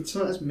to... It's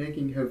not as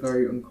making her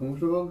very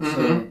uncomfortable,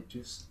 so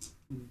just,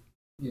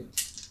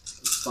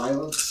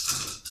 violence.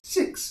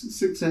 6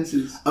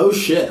 successes. Oh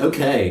shit,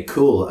 okay,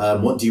 cool.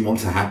 What do you want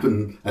to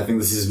happen? I think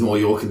this is more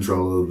your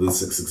control of the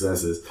 6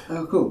 successes.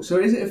 Oh, cool. So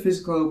is it a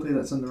physical LP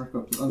that's on the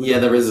record? Yeah,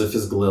 there is a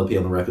physical LP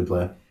on the record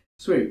player.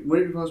 Sweet. Would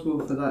it be possible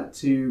for that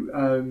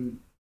to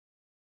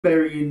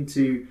bury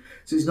into...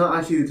 So it's not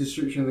actually the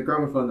destruction of the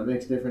gramophone that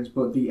makes a difference,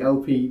 but the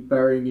LP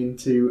burying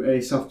into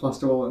a soft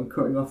plaster wall and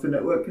cutting off the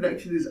network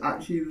connection is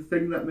actually the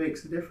thing that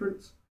makes the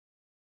difference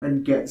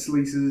and gets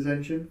Lisa's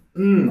attention?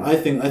 I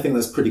think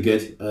that's pretty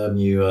good.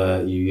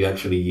 You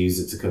actually use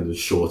it to kind of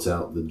short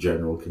out the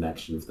general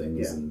connection of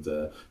things, and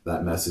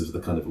that messes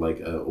with the kind of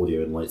like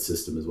audio and light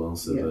system as well.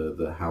 So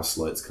the house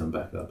lights come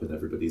back up and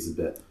everybody's a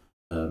bit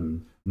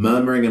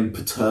murmuring and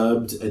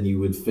perturbed, and you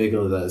would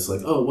figure that it's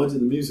like, oh, why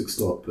did the music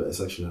stop? But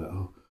it's actually like,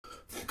 oh,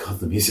 thank God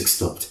the music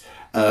stopped.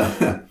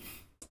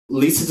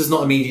 Lisa does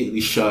not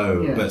immediately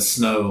show, but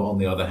Snow, on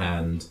the other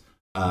hand,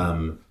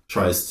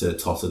 tries to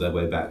totter their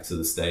way back to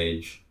the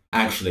stage.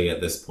 Actually,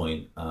 at this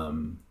point,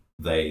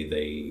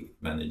 they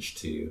manage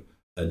to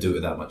do it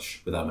without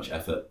much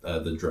effort.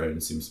 The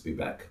drone seems to be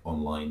back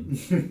online,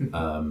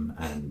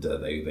 and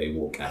they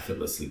walk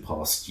effortlessly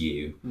past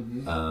you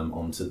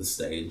onto the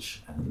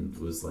stage, and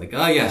was like,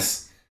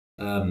 yes.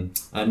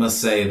 I must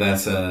say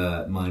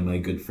that my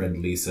good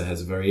friend Lisa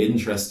has a very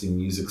interesting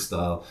music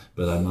style,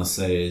 but I must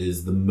say it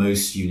is the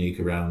most unique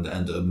around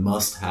and a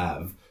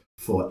must-have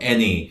for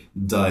any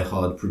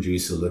die-hard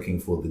producer looking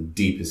for the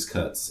deepest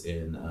cuts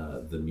in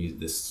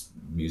this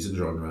music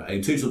genre.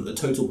 A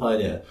total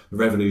pioneer, a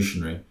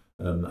revolutionary,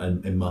 a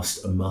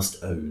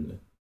must own.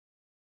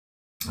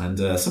 And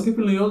some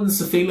people in the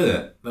audience are feeling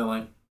it. They're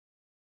like,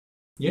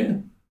 yeah,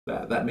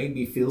 that made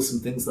me feel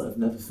some things that I've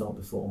never felt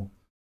before.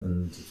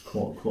 And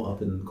caught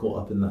up in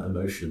that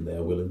emotion, they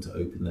are willing to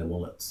open their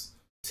wallets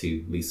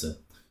to Lisa.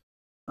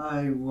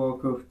 I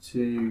walk up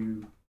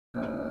to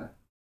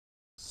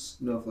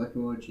Snowflake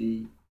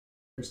emoji,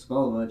 crystal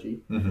ball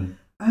emoji.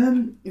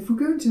 If we're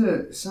going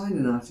to sign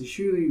an artist,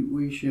 surely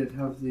we should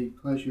have the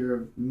pleasure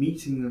of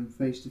meeting them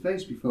face to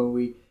face before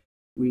we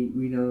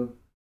know,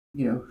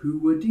 who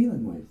we're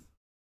dealing with.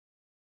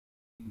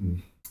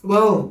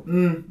 Well,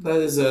 that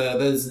is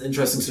an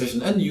interesting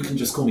suggestion, and you can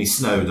just call me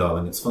Snow,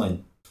 darling. It's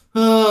fine.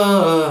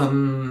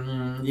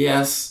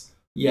 Yes.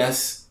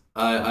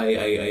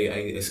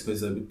 I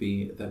suppose that would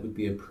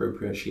be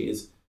appropriate. She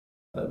is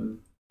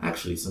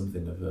actually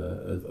something of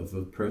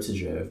a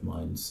protege of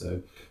mine,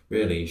 so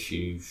really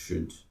she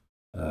should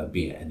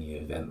be at any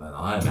event that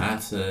I'm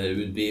at.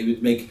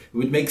 It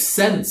would make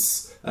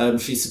sense.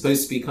 She's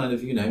supposed to be kind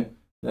of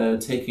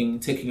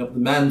taking up the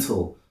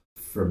mantle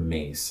from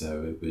me,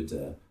 so it would.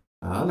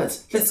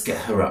 Let's get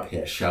her up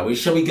here, shall we?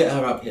 Shall we get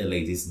her up here,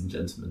 ladies and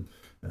gentlemen?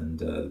 And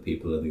the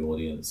people in the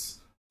audience,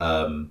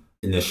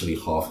 initially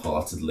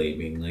half-heartedly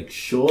being like,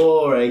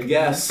 sure, I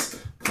guess,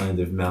 kind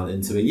of mount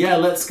into it. Yeah,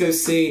 let's go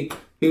see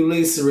who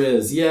Lisa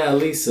is. Yeah,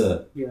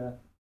 Lisa. Yeah.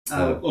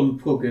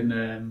 Unplug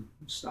and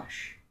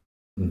stash.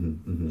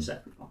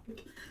 Separate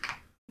pocket.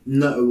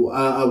 No,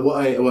 what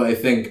I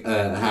think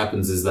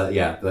happens is that the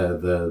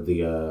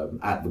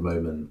at the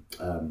moment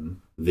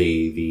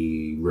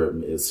the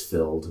room is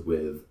filled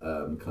with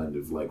kind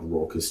of like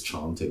raucous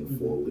chanting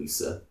for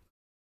Lisa.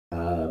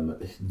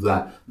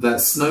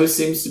 That Snow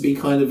seems to be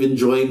kind of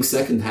enjoying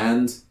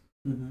secondhand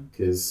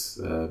because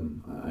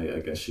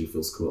I guess she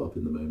feels caught up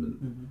in the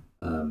moment.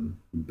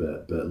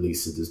 But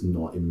Lisa does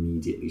not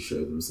immediately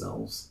show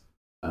themselves.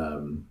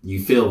 You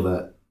feel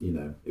that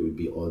it would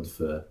be odd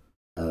for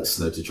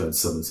Snow to try and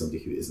summon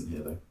somebody who isn't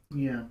here, though.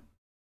 Yeah.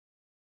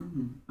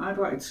 I'd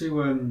like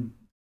to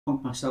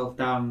plonk myself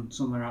down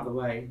somewhere out of the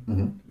way.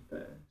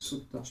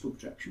 Astral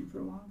projection for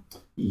a while.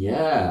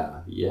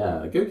 Yeah.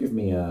 Go give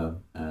me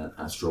an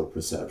astral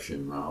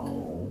perception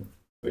roll,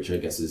 which I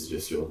guess is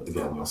just your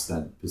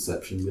standard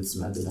perception with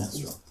some added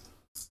astral.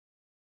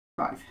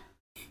 5.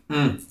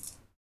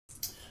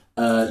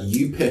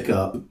 You pick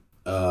up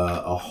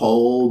a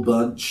whole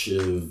bunch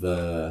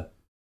of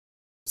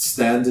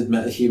standard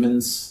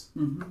metahumans,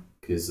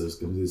 because there's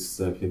going to be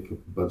a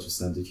bunch of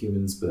standard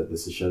humans, but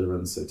this is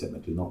Shadowrun, so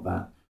technically not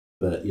that.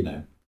 But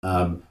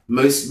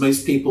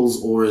most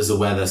people's auras are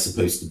where they're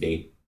supposed to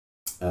be,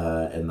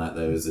 and that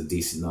there is a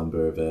decent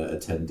number of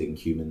attending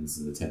humans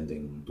and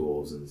attending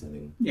dwarves and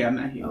attending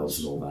elves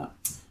and all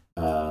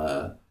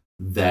that.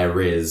 There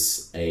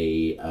is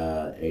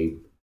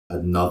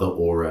another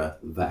aura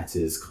that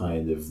is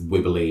kind of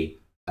wibbly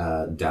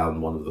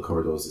down one of the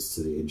corridors. It's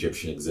to the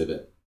Egyptian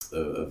exhibit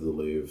of the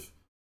Louvre.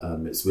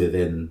 It's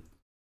within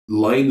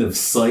line of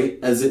sight,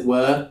 as it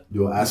were,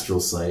 your astral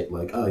sight.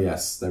 Like, oh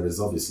yes, there is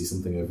obviously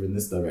something over in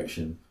this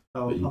direction.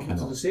 But you cannot.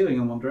 To the ceiling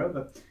and wander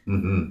over.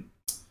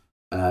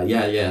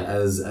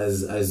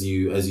 As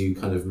you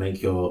kind of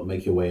make your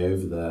way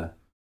over there,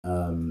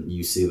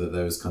 you see that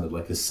there is kind of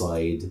like a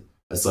side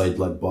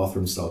like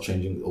bathroom style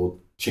changing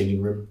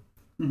room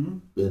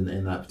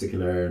in that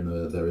particular area,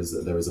 and there is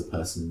a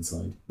person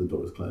inside. The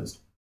door is closed.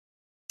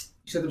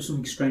 You said there was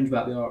something strange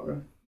about the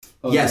aura.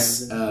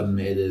 Yes,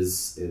 it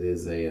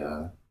is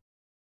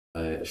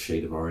a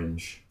shade of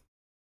orange,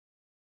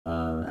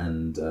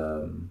 and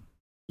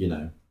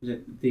Is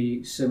it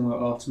the similar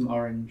autumn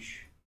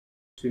orange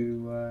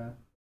to?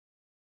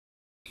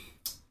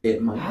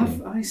 It might.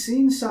 Have I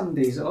seen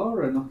Sandy's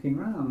aura knocking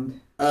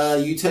round?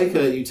 You take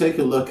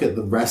a look at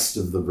the rest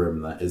of the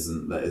room that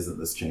isn't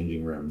this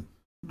changing room,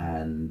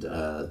 and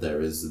there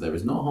is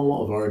not a whole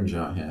lot of orange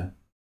out here.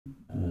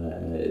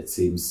 It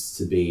seems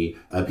to be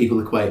people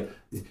are quite.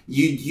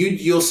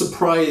 You're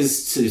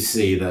surprised to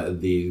see that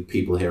the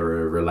people here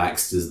are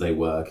relaxed as they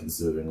were,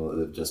 considering what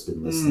they've just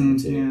been listening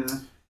to. Yeah.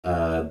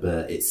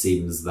 But it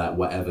seems that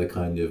whatever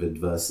kind of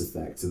adverse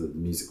effect that the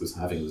music was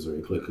having was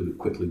very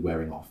quickly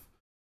wearing off.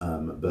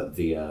 But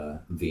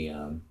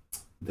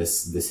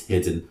this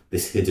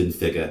hidden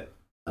figure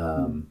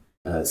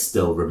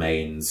still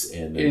remains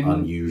in an In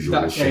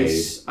unusual that shade.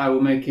 case, I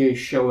will make a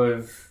show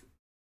of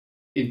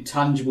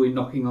intangibly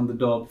knocking on the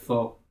door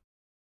before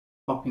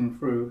popping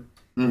through.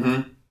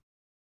 Mm-hmm.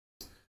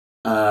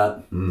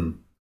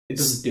 It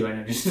doesn't do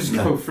anything, just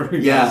No. go through.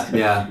 Yeah.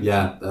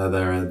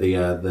 There,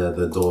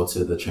 the door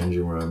to the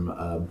changing room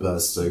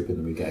bursts open,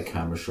 and we get a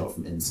camera shot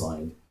from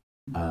inside.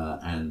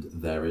 And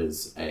there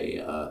is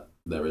a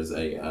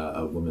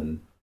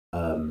woman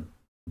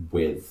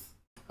with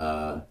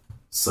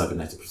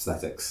cybernetic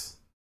prosthetics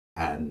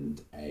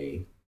and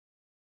a.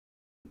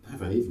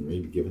 Have I even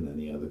really given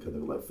any other kind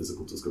of like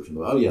physical description?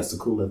 Oh yes, a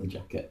cool leather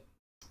jacket.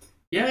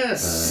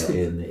 Yes.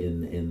 In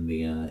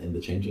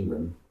the changing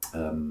room.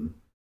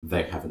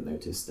 They haven't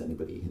noticed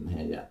anybody in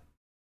here yet.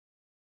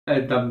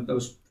 That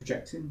was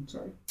projecting.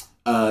 Sorry.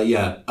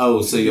 Yeah.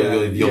 Oh, so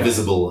you're Yeah.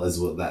 visible as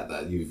well.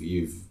 That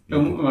you've.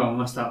 Well,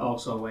 unless that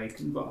also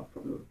awakened, but I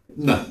probably would.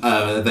 No.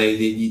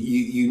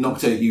 You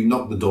knocked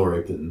the door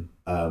open,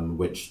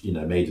 which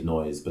made a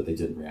noise, but they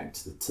didn't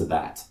react to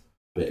that.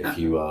 But if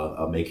you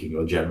are making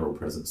your general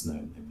presence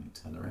known, they might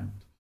turn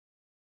around.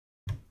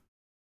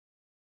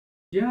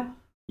 Yeah.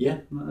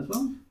 Yeah. Might as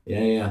well.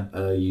 Yeah.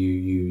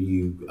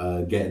 You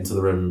get into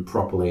the room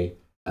properly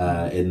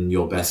in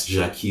your best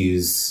Jacques,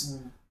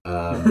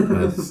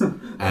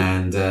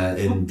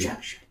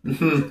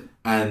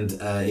 and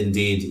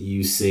indeed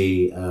you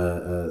see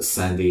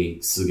Sandy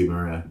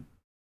Sugimura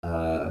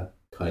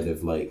kind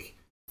of like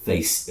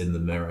face in the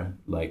mirror,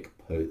 like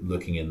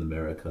looking in the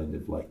mirror, kind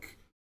of like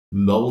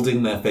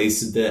molding their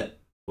face a bit,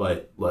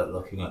 like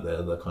looking at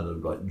their kind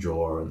of like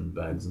jaw and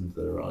bags under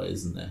their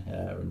eyes and their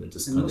hair, and they're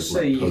just kind of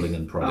like pulling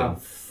and prodding.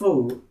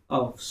 Full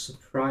of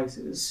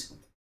surprises.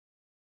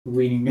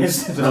 Leaning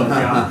against the door.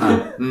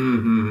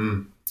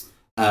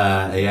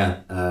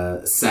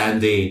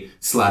 Sandy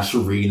 /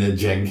 Rena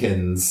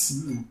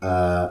Jenkins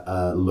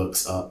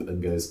looks up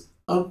and goes,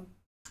 "Oh."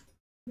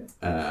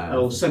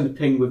 I'll send a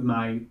ping with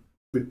my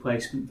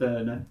replacement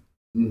burner.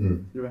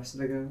 Mm-hmm. The rest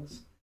of the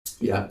girls.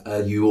 Yeah,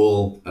 you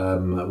all,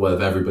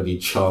 with everybody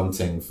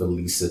chanting for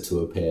Lisa to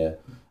appear,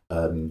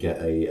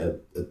 get a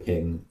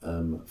ping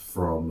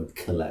from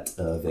Colette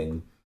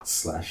Irving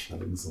 /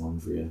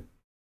 Alexandria.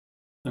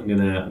 I'm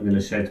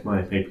gonna shout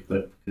my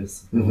paperclip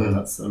because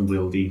that's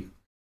unwieldy,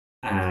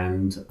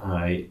 and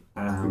I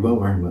am. You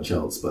won't wear much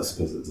else, but I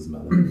suppose it doesn't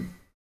matter.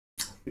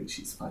 I think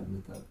she's fine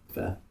with that.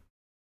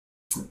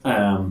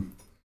 Fair.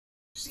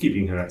 She's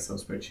keeping her Excel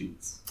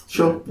spreadsheets.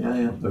 Sure.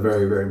 Yeah. They're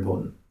very, very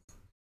important.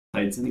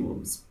 Hides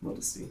anyone's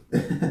modesty.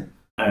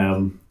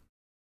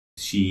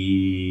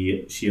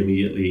 She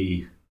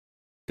immediately.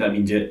 I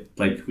mean,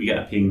 like we get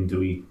a ping. Do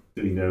we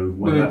know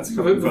where that's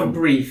coming With a from?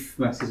 brief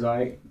message,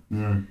 right?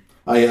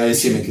 I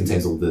assume it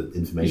contains all the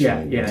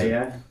information.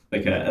 Yeah.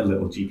 Like a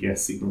little GPS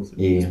signal. So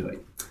Yeah.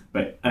 like,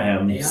 but so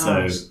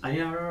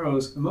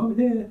IRRs, I'm over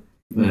here.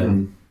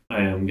 then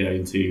I am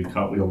going to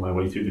cartwheel my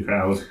way through the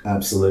crowd.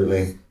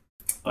 Absolutely.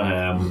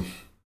 And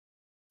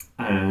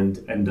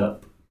end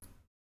up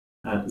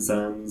at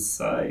Zan's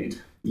side.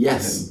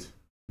 Yes.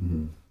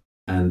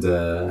 And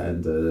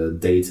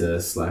Data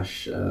 /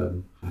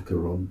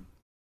 Hackeron.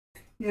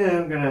 Yeah,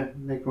 I'm gonna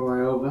make my way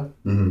over.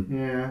 Mm-hmm.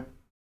 Yeah.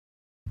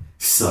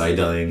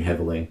 Side-eyeing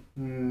heavily.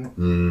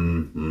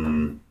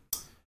 Mm.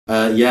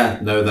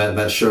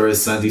 That sure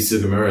is Sandy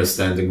Sugimura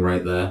standing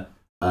right there.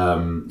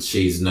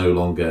 She's no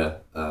longer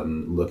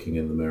looking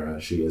in the mirror.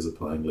 She is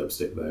applying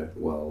lipstick there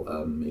while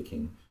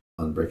making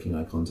unbreaking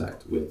eye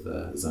contact with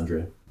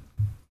Zandria.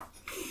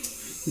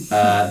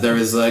 There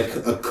is like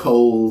a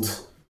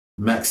cold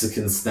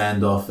Mexican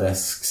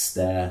standoff-esque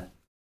stare.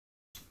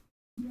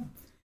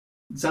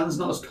 Zan's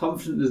not as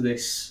confident as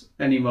this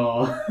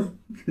anymore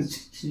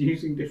because she's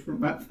using different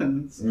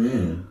weapons.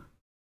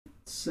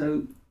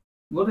 So,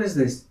 what is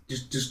this?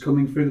 Just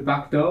coming through the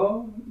back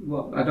door?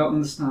 What? I don't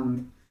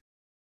understand.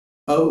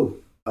 Oh,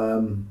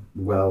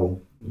 why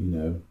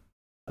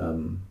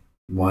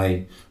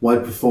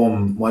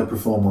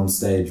perform on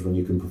stage when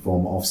you can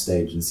perform off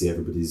stage and see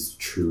everybody's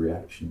true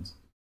reactions?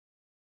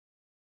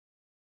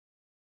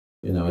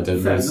 I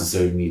don't Fair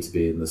necessarily need to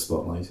be in the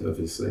spotlight,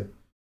 obviously.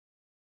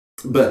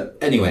 But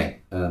anyway,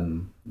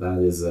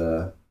 that's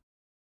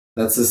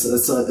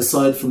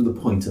aside from the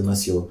point.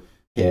 Unless you're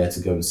here to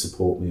go and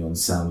support me on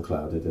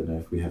SoundCloud, I don't know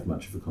if we have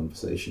much of a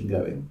conversation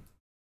going.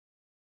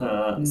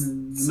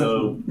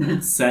 So,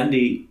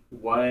 Sandy,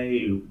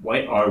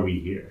 why are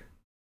we here?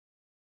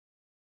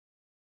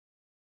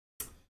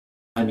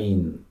 I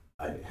mean,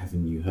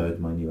 haven't you heard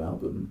my new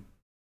album?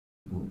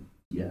 Well,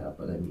 yeah,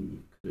 but I mean,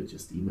 you could have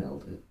just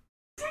emailed it.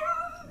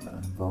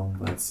 Well,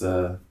 that's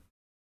I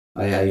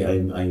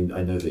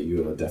know that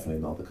you are definitely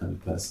not the kind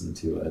of person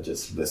to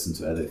just listen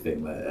to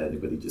anything that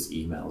anybody just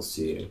emails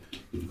to you.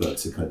 You've got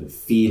to kind of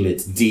feel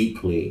it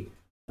deeply,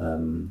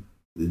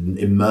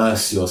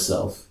 immerse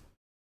yourself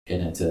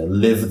in it,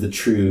 live the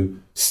true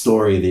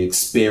story, the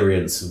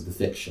experience of the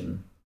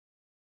fiction.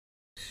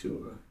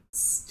 Sure,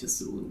 it's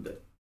just a little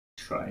bit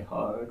try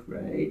hard,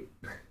 right?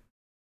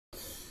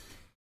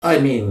 I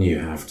mean, you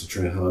have to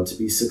try hard to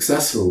be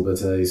successful,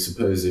 but I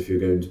suppose if you're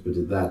going to put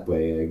it that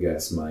way, I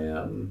guess I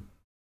am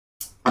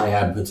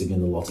putting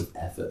in a lot of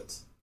effort.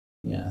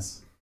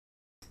 Yes.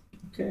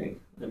 Okay.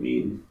 I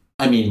mean,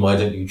 why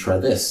don't you try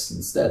this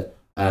instead?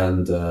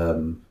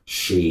 And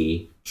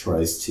she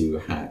tries to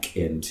hack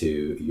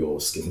into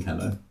your skin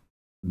camo.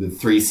 The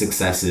 3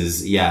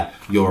 successes, yeah,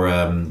 your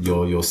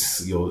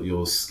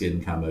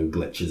skin camo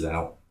glitches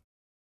out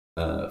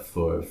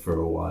for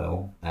a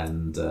while,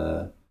 and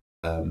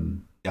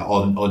yeah,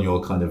 on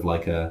your kind of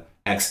like a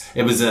X.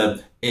 It was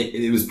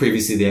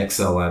previously the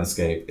Excel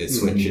landscape. It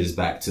switches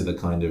back to the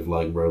kind of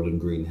like rolling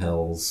green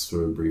hills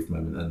for a brief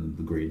moment, and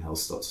the green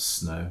hills start to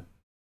snow.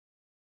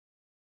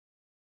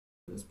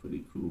 that's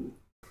pretty cool.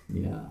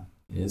 Yeah,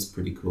 it is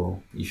pretty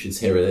cool. You should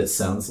hear it. It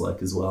sounds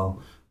like as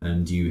well,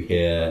 and you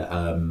hear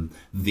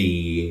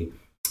the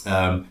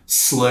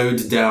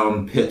slowed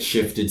down, pitch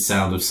shifted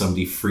sound of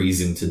somebody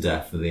freezing to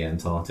death in the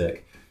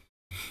Antarctic.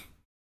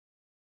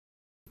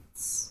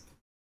 It's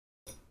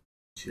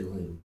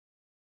chilling.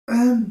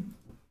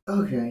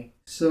 Okay,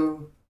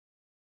 so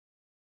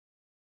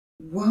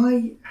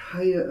why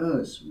hire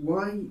us?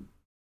 Why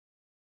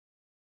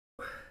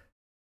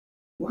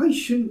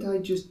shouldn't I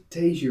just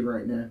tase you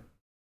right now?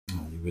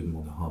 Oh, you wouldn't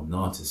want to harm an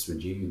artist,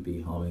 would you? You'd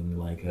be harming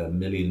like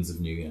millions of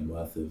new yen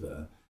worth of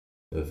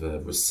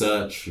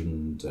research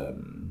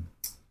and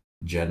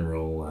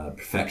general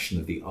perfection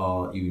of the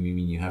art. You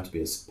mean you have to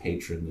be a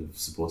patron of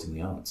supporting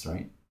the arts,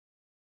 right?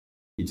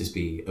 You'd just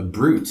be a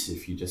brute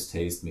if you just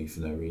tased me for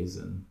no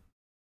reason.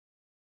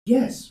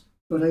 Yes,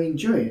 but I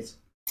enjoy it.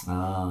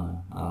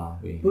 But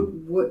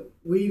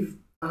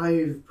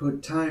I've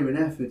put time and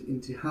effort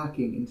into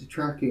hacking, into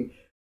tracking.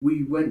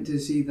 We went to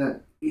see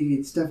that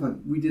idiot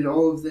Stefan. We did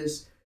all of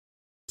this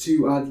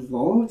to add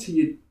law to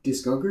your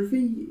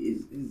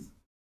discography.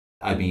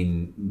 I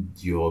mean,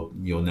 you're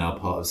now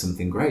part of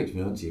something great,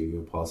 aren't you?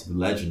 You're part of a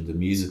legend, a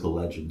musical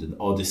legend, an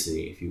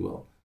odyssey, if you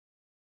will.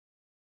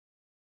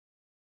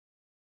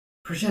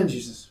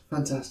 Pretentiousness,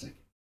 fantastic.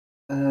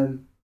 I'll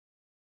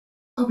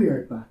be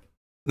right back.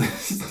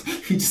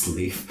 You just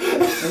leave.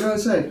 I gotta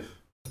say,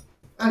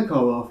 I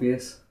call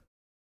Orpheus.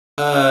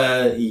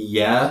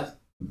 Yeah.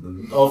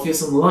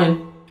 Orpheus on the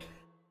line.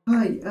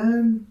 Hi,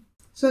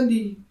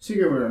 Sandy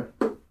Sugimura.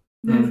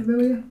 Name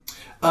familiar?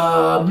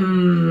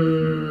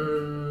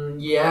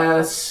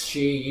 Yes,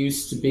 she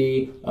used to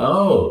be.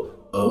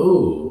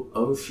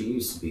 She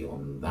used to be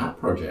on that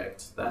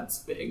project. That's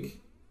big.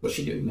 What's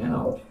she doing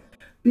now?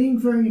 Being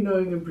very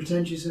annoying and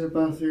pretentious in a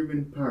bathroom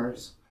in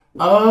Paris.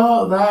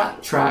 Oh,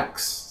 that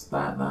tracks.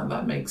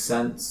 That makes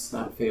sense.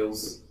 That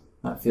feels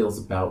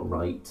about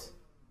right.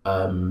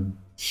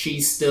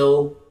 She's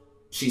still,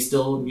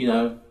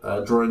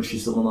 drawing. She's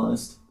still an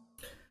artist.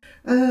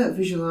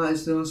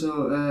 Visualised and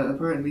also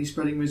apparently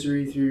spreading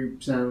misery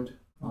through sound.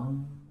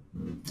 Oh,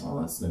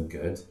 that's no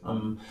good.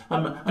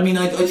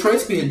 I try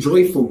to be a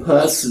joyful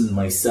person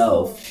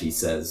myself, she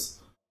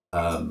says,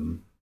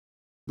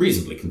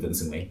 reasonably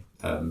convincingly.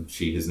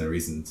 She has no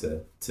reason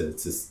to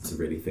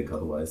really think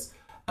otherwise.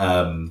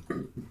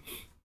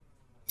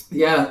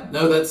 Yeah,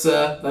 no, that's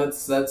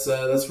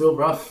real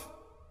rough.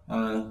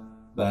 Their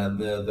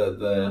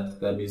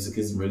music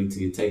isn't really to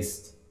your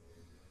taste.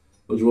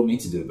 What do you want me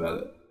to do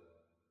about it?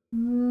 I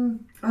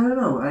don't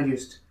know. I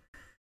just.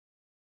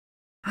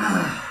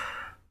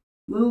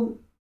 Well,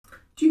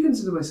 do you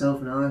consider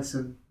myself and Alice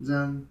and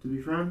Zan to be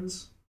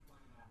friends?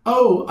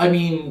 Oh, I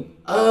mean,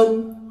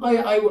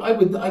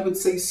 I would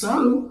say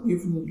so.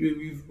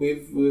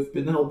 We've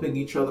been helping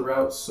each other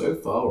out so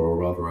far, or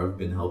rather, I've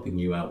been helping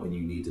you out when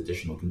you need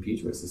additional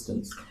computer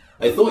assistance.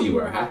 I thought you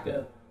were a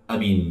hacker. I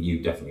mean,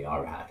 you definitely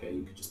are a hacker.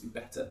 You could just be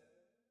better.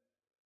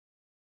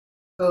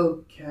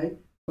 Okay,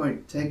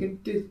 point taken.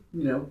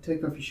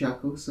 Take off your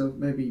shackles, so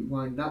maybe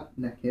wind that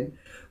neck in.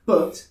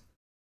 But,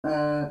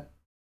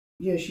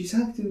 yeah, she's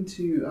hacked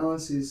into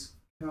Alice's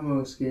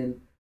camo skin.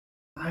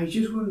 I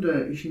just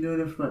wonder if you know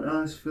enough about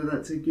Alice for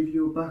that to give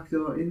you a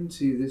backdoor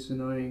into this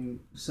annoying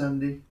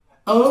Sandy.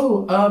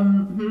 Oh,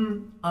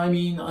 I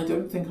mean, I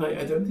don't think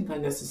I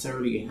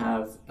necessarily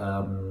have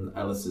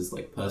Alice's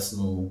like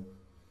personal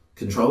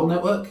control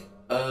network,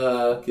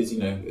 because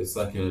it's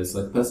like a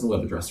personal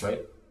web address,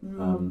 right?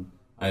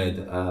 I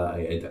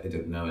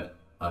don't know it.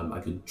 I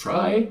could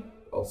try.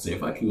 I'll see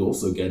if I can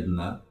also get in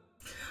that.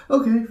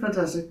 Okay,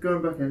 fantastic.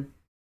 Going back in.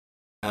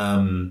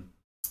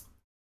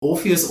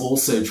 Orpheus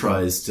also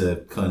tries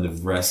to kind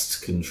of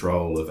wrest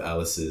control of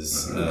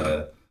Alice's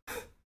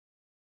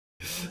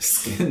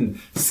skin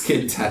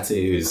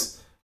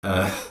tattoos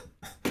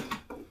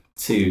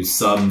to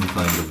some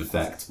kind of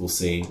effect. We'll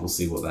see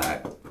what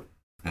that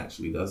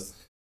actually does.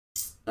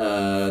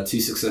 2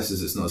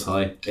 successes. It's not as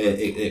high.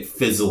 It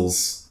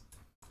fizzles.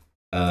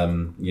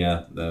 There's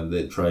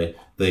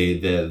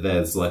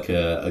like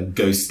a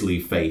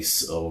ghostly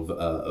face of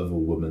a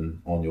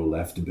woman on your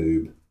left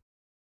boob.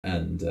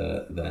 And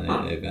then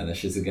it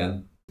vanishes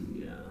again.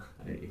 Yeah,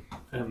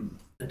 I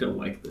don't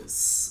like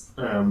this.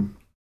 I'm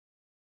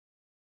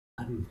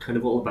kind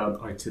of all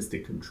about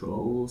artistic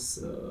control,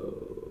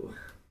 so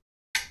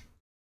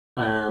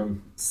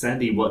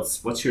Sandy,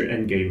 what's your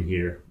end game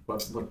here?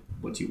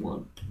 What do you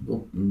want?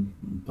 Well,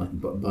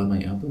 buy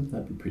my album.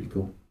 That'd be pretty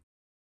cool.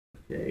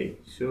 Okay,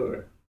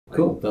 sure.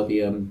 Cool. That'll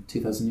be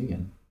 2,000 new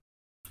yen.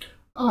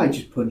 I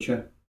just punch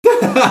her.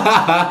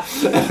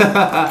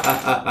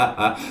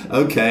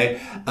 Okay.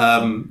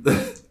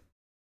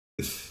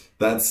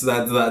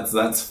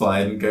 That's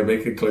fine. Go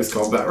make a close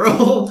combat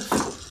roll.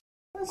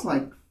 That's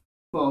like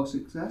 4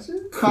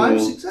 successes, Cool.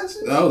 5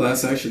 successes. Oh,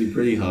 that's actually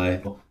pretty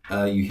high.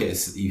 You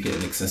hit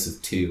in excess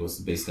of 2. What's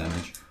the base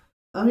damage?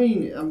 I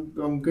mean,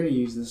 I'm gonna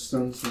use the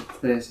stun to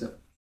face it.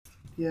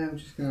 Yeah, I'm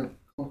just gonna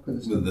clock with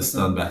the stun. With the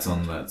stun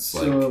baton, that's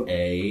So- like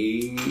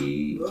a.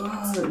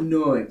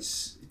 No,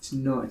 it's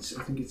not.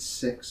 I think it's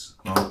 6.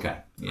 Okay.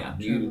 Yeah.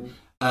 You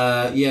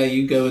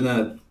go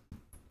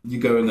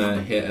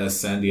and hit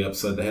Sandy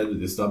upside the head with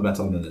your stun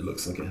baton, and it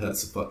looks like it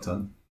hurts a fuck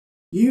ton.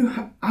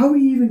 How are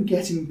you even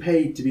getting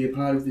paid to be a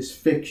part of this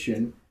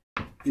fiction?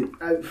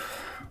 I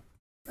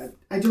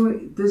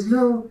don't. There's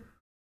no.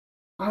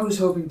 I was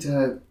hoping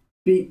to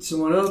beat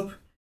someone up.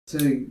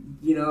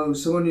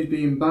 Someone who's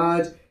being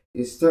bad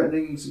is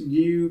threatening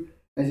you.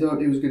 I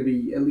thought it was going to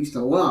be at least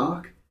a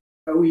lark.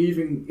 Are we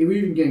even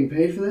getting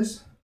paid for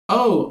this?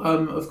 Oh,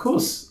 of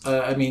course.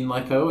 I mean,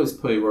 like I always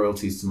pay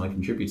royalties to my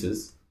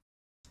contributors.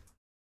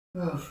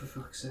 Oh, for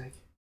fuck's sake!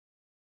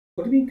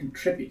 What do you mean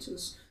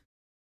contributors?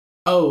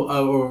 Oh,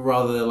 or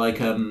rather, like,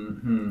 how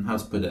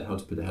to put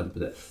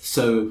it.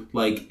 So,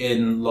 like,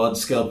 in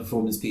large-scale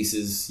performance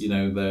pieces,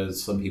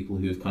 there's some people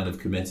who've kind of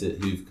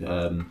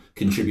who've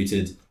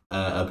contributed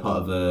a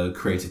part of a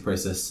creative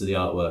process to the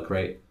artwork,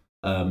 right?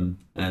 And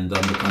I'm the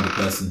kind of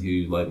person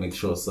who, like, makes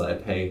sure that I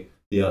pay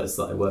the artists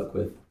that I work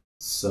with.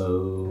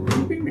 So... Have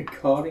you been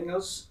recording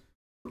us?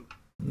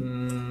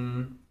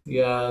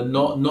 Yeah,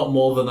 not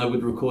more than I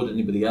would record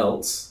anybody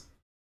else.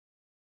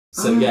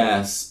 So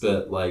yes,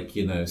 but like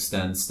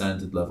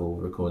standard level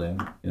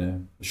recording.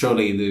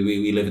 Surely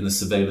we live in a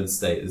surveillance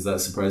state. Is that a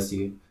surprise to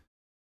you?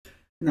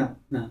 No.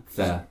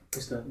 Fair.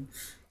 Disturbing.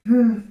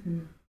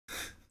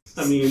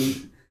 I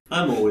mean,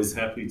 I'm always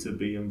happy to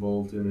be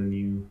involved in a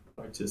new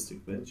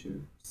artistic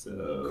venture.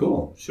 So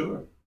Cool.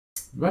 Sure.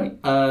 Right.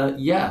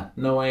 Yeah.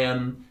 No, I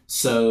am.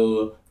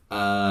 So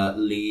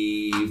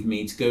leave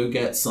me to go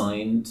get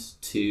signed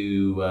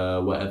to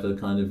whatever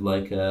kind of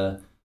like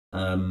a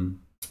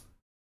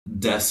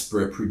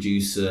desperate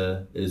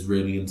producer is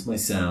really into my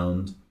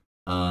sound.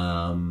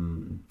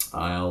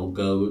 I'll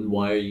go and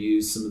wire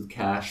you some of the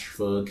cash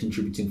for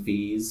contributing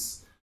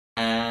fees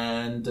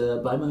and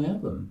buy my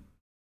album.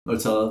 Or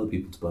tell other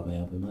people to buy my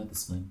album.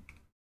 Either's fine.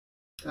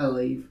 I'll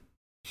leave.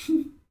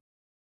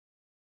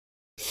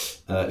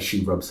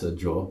 She rubs her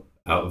jaw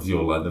out of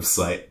your line of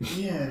sight.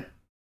 Yeah.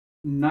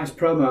 Nice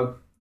promo.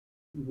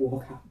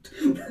 Walk out.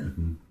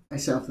 I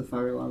set off the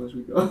fire alarm as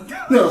we go.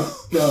 No,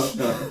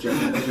 I'm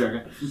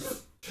joking.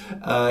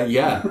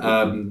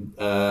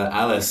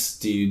 Alice,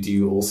 do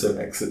you also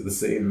exit the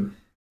scene?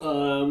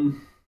 I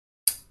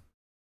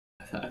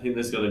think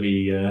there's got to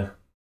be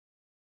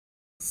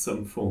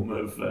some form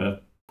of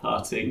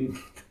parting.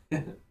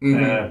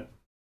 Mhm.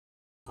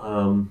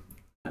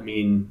 I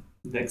mean,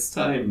 next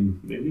time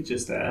maybe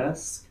just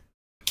ask.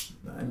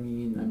 I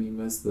mean,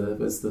 where's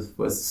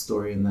the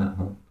story in that,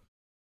 huh?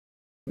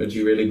 Would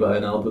you really buy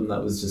an album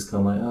that was just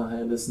kind of like, oh,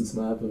 hey, listen to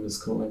my album, it's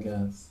cool, I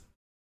guess?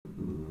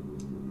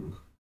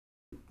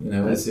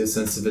 Where's your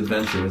sense of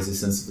adventure? Where's your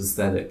sense of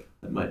aesthetic?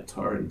 I might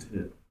torrent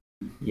it.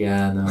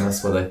 Yeah, no,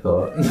 that's what I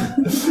thought.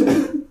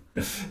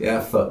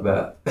 Yeah, fuck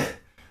that.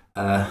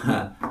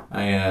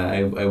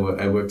 I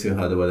work too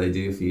hard at what I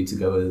do for you to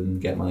go and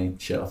get my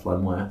shit off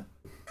LimeWire.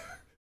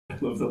 I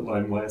love that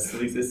LimeWire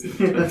still exists in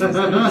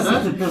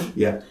 2017.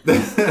 Yeah.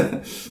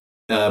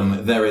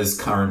 There is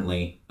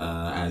currently,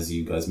 as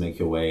you guys make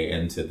your way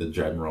into the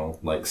general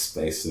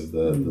space of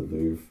the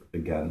Louvre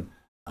again,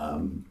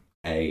 an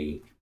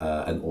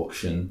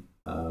auction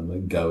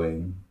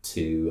going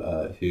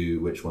to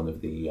which one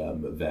of the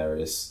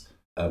various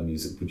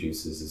music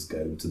producers is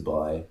going to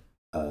buy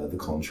the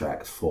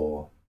contract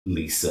for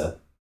Lisa,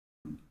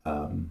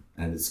 and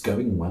it's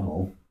going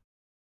well.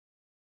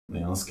 The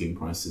asking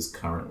price is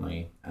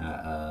currently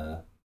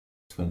at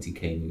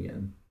 20k new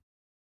yen,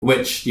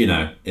 which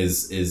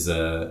is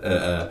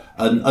a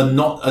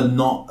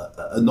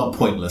not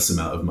pointless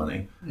amount of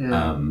money.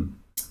 Yeah.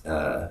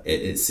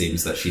 It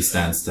seems that she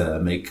stands to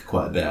make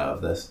quite a bit out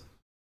of this.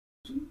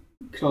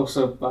 Could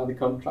also buy the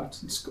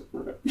contract and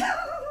scupper it.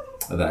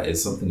 That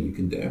is something you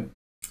can do.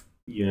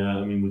 Yeah,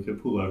 I mean, we could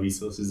pool our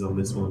resources on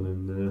this one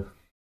and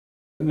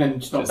then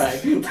just not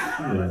pay.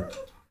 Yeah.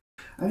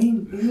 I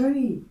mean, is there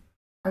any...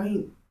 I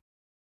mean,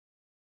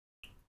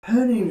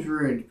 her name's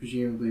ruined,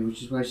 presumably,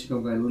 which is why she's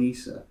gone by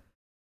Lisa.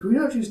 Could we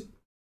not just,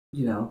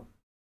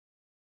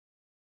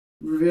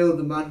 reveal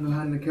the man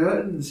behind the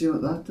curtain and see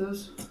what that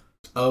does?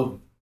 Oh,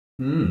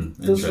 Does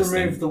interesting.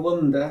 remove the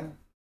wonder.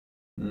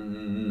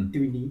 Mm. Do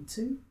we need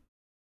to?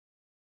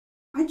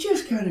 I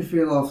just kind of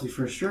feel awfully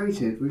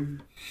frustrated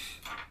with...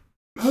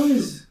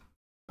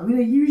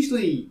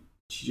 Usually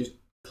she just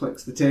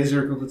clicks the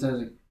taser a couple of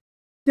times.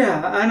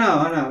 Yeah, I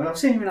know. I've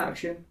seen him in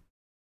action.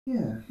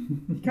 Yeah.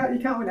 You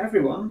can't win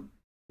everyone.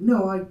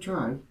 No, I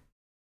try.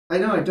 I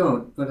know I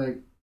don't, but I.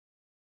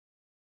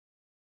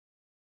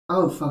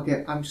 Oh, fuck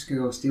it. I'm just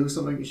gonna go steal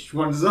something and she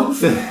wanders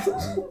off.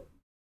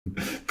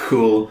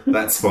 Cool,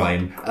 that's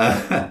fine.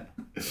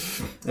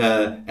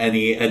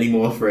 Any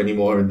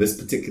more in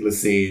this particular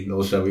scene,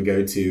 or shall we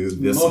go to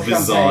this More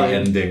bizarre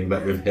champagne. ending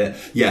that we've hit?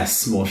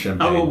 Yes, more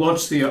champagne. I will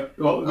watch the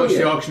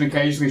auction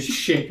occasionally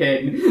ship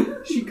in.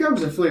 She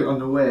grabs a flute on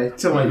the way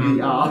to like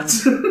the art.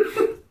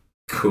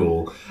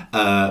 Cool.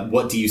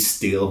 What do you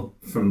steal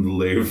from the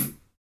Louvre?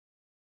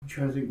 I'm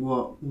trying to think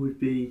what would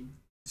be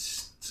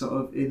sort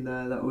of in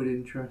there that would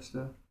interest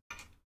her.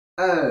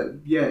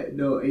 Yeah,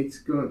 no, it's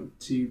going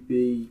to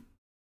be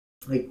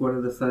like one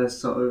of the first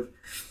sort of,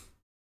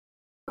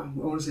 I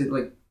want to say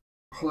like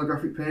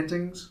holographic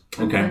paintings.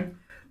 Okay.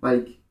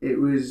 Like it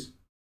was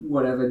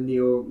whatever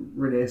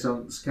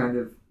neo-Renaissance kind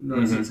of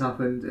nonsense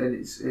happened, and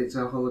it's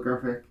a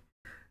holographic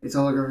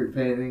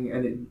painting,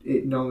 and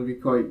it normally be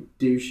quite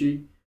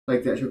douchey,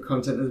 like the actual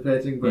content of the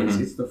painting, but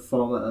it's the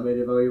format that made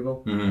it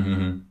valuable.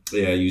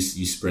 Yeah, you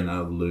sprint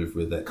out of the Louvre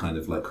with that kind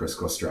of like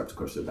crisscross strapped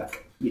across your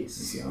back.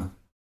 Yes.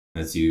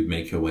 As you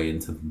make your way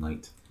into the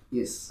night.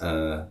 Yes.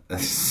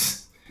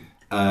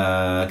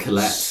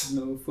 Colette.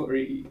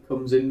 Snowflurry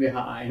comes in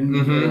behind.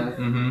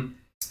 An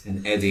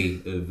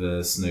eddy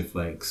of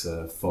snowflakes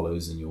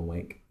follows in your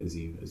wake as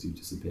you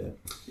disappear.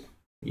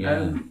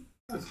 Yeah.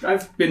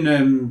 I've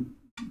been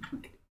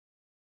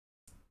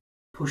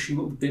pushing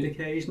up the bid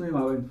occasionally.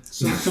 Like when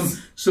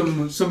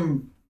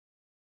some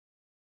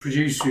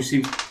producer who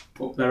seems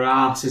up their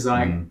arse is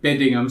like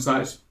bidding. I'm just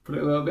like, just put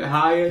it a little bit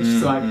higher, just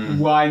to like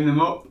wind them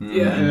up.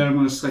 Yeah, and then I'm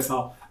gonna slip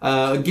off.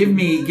 Give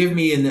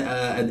me an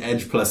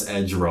edge plus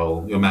edge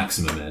roll, your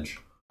maximum edge.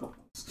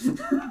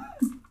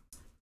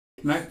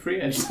 Can I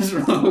pre-edge this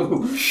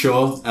roll?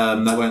 Sure.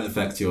 That won't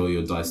affect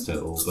your dice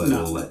total, but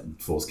it'll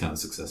let force count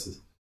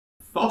successes.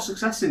 4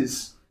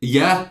 successes.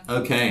 Yeah.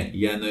 Okay.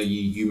 Yeah. No.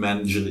 You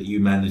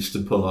managed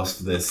to pull off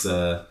this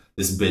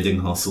bidding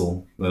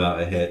hustle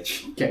without a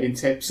hitch. Getting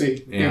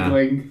tipsy,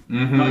 giggling.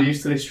 Not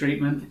used to this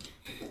treatment.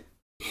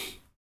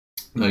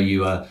 No.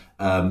 You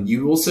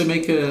also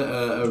make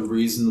a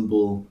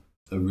reasonable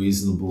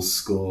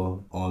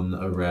score on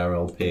a rare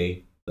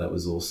LP that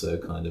was also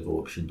kind of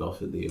auctioned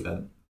off at the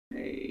event.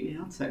 Hey,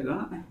 I'll take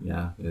that.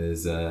 Yeah. It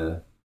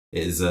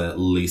is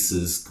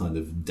Lisa's kind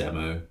of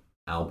demo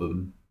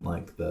album,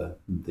 like the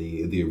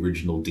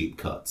original deep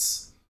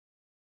cuts.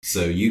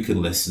 So you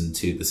can listen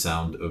to the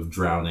sound of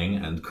drowning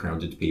and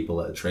crowded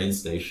people at a train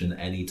station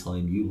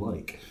anytime you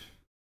like.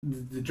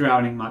 The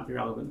drowning might be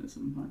relevant at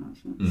some point,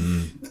 actually.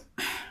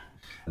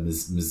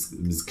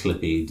 Ms.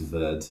 Clippy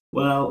deferred.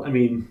 Well, I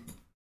mean,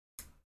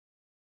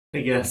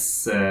 I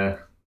guess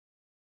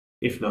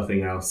if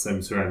nothing else,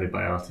 I'm surrounded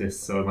by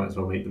artists, so I might as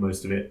well make the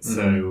most of it.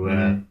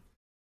 So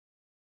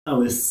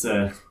Alice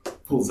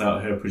pulls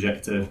out her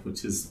projector,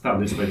 which has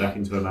found its way back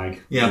into her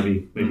bag. Yeah.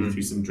 Maybe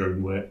through some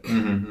drone work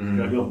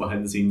going on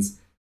behind the scenes,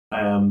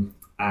 and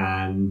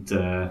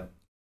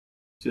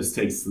just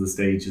takes to the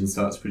stage and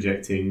starts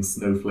projecting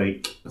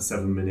Snowflake, a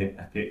 7-minute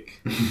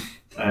epic,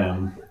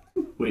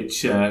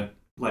 which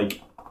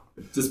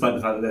despite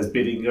the fact that there's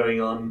bidding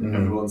going on,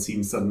 everyone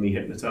seems suddenly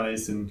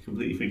hypnotized and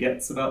completely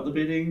forgets about the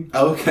bidding.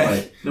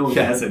 Okay. No one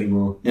cares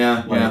anymore.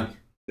 Yeah.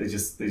 They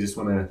just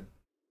want to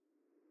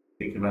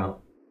think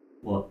about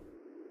what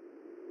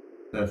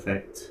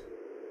perfect,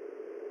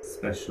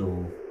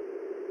 special,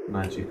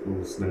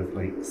 magical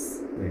snowflakes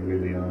they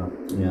really are.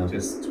 Yeah.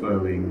 Just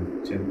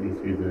twirling gently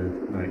through the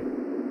night,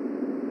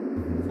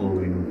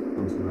 falling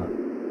onto that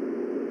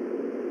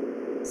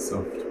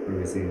soft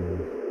Parisian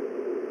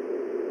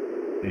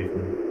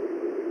pavement.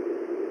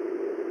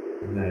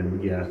 And then,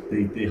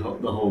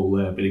 the whole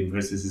bidding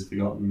process is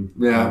forgotten.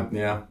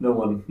 Yeah. No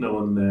one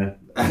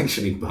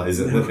Actually buys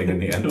anything in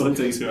the end. no one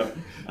takes her up.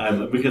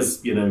 Because,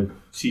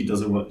 she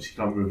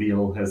can't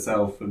reveal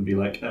herself and be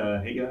like,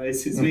 hey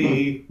guys, it's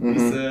me,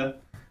 Lisa.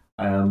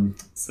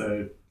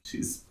 So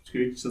she's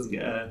screwed, she doesn't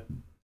get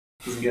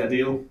a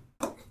deal.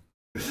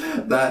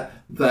 That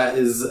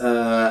is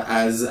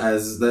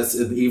as that's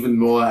an even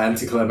more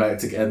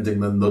anticlimactic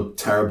ending than the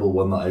terrible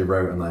one that I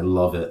wrote, and I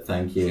love it.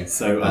 Thank you.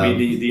 So I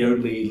mean, the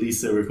only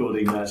Lisa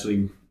recording that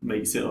actually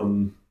makes it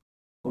onto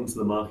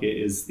the market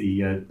is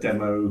the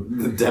demo.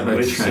 The demo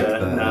which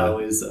track now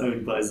is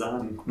owned by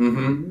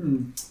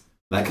Zan.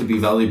 That could be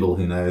valuable.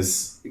 Who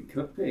knows? It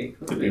could be.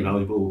 Could be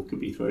valuable. Could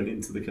be thrown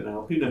into the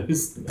canal. Who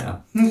knows?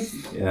 Yeah.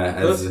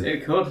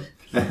 It could.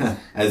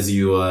 As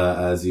you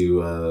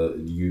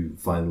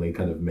finally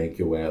kind of make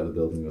your way out of the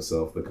building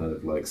yourself, the kind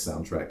of like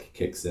soundtrack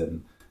kicks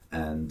in,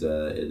 and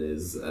it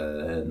is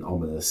an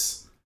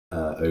ominous,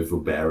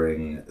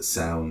 overbearing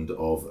sound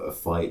of a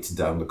fight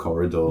down the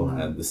corridor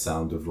and the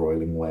sound of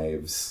roiling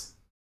waves.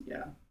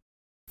 Yeah.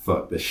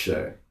 Fuck this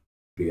show.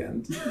 The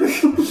end.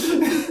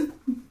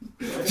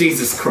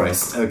 Jesus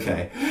Christ.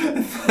 Okay.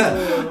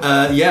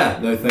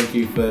 Thank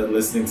you for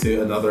listening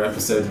to another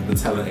episode of The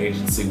Talent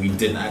Agency. We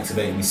didn't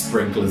activate any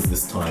sprinklers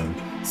this time,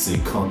 so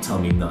you can't tell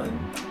me nothing.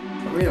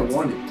 I mean, I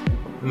wanted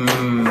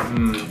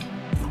to.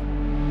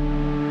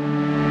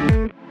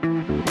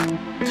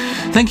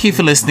 Thank you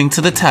for listening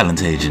to The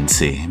Talent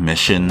Agency,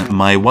 mission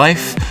My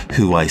Wife,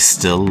 Who I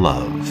Still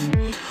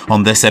Love.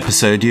 On this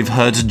episode, you've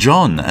heard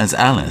John as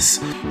Alice,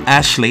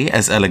 Ashley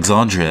as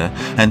Alexandria,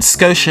 and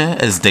Scotia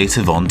as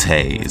Data Von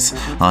Tays.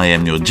 I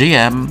am your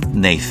GM,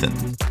 Nathan.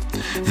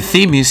 The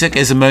theme music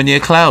is Ammonia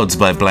Clouds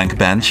by Blank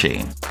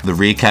Banshee. The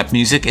recap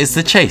music is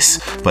The Chase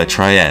by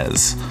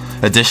Triez.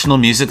 Additional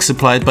music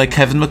supplied by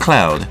Kevin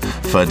MacLeod.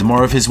 Find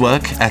more of his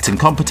work at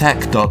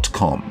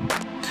incompetech.com.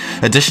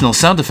 Additional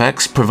sound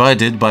effects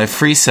provided by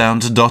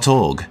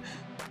freesound.org.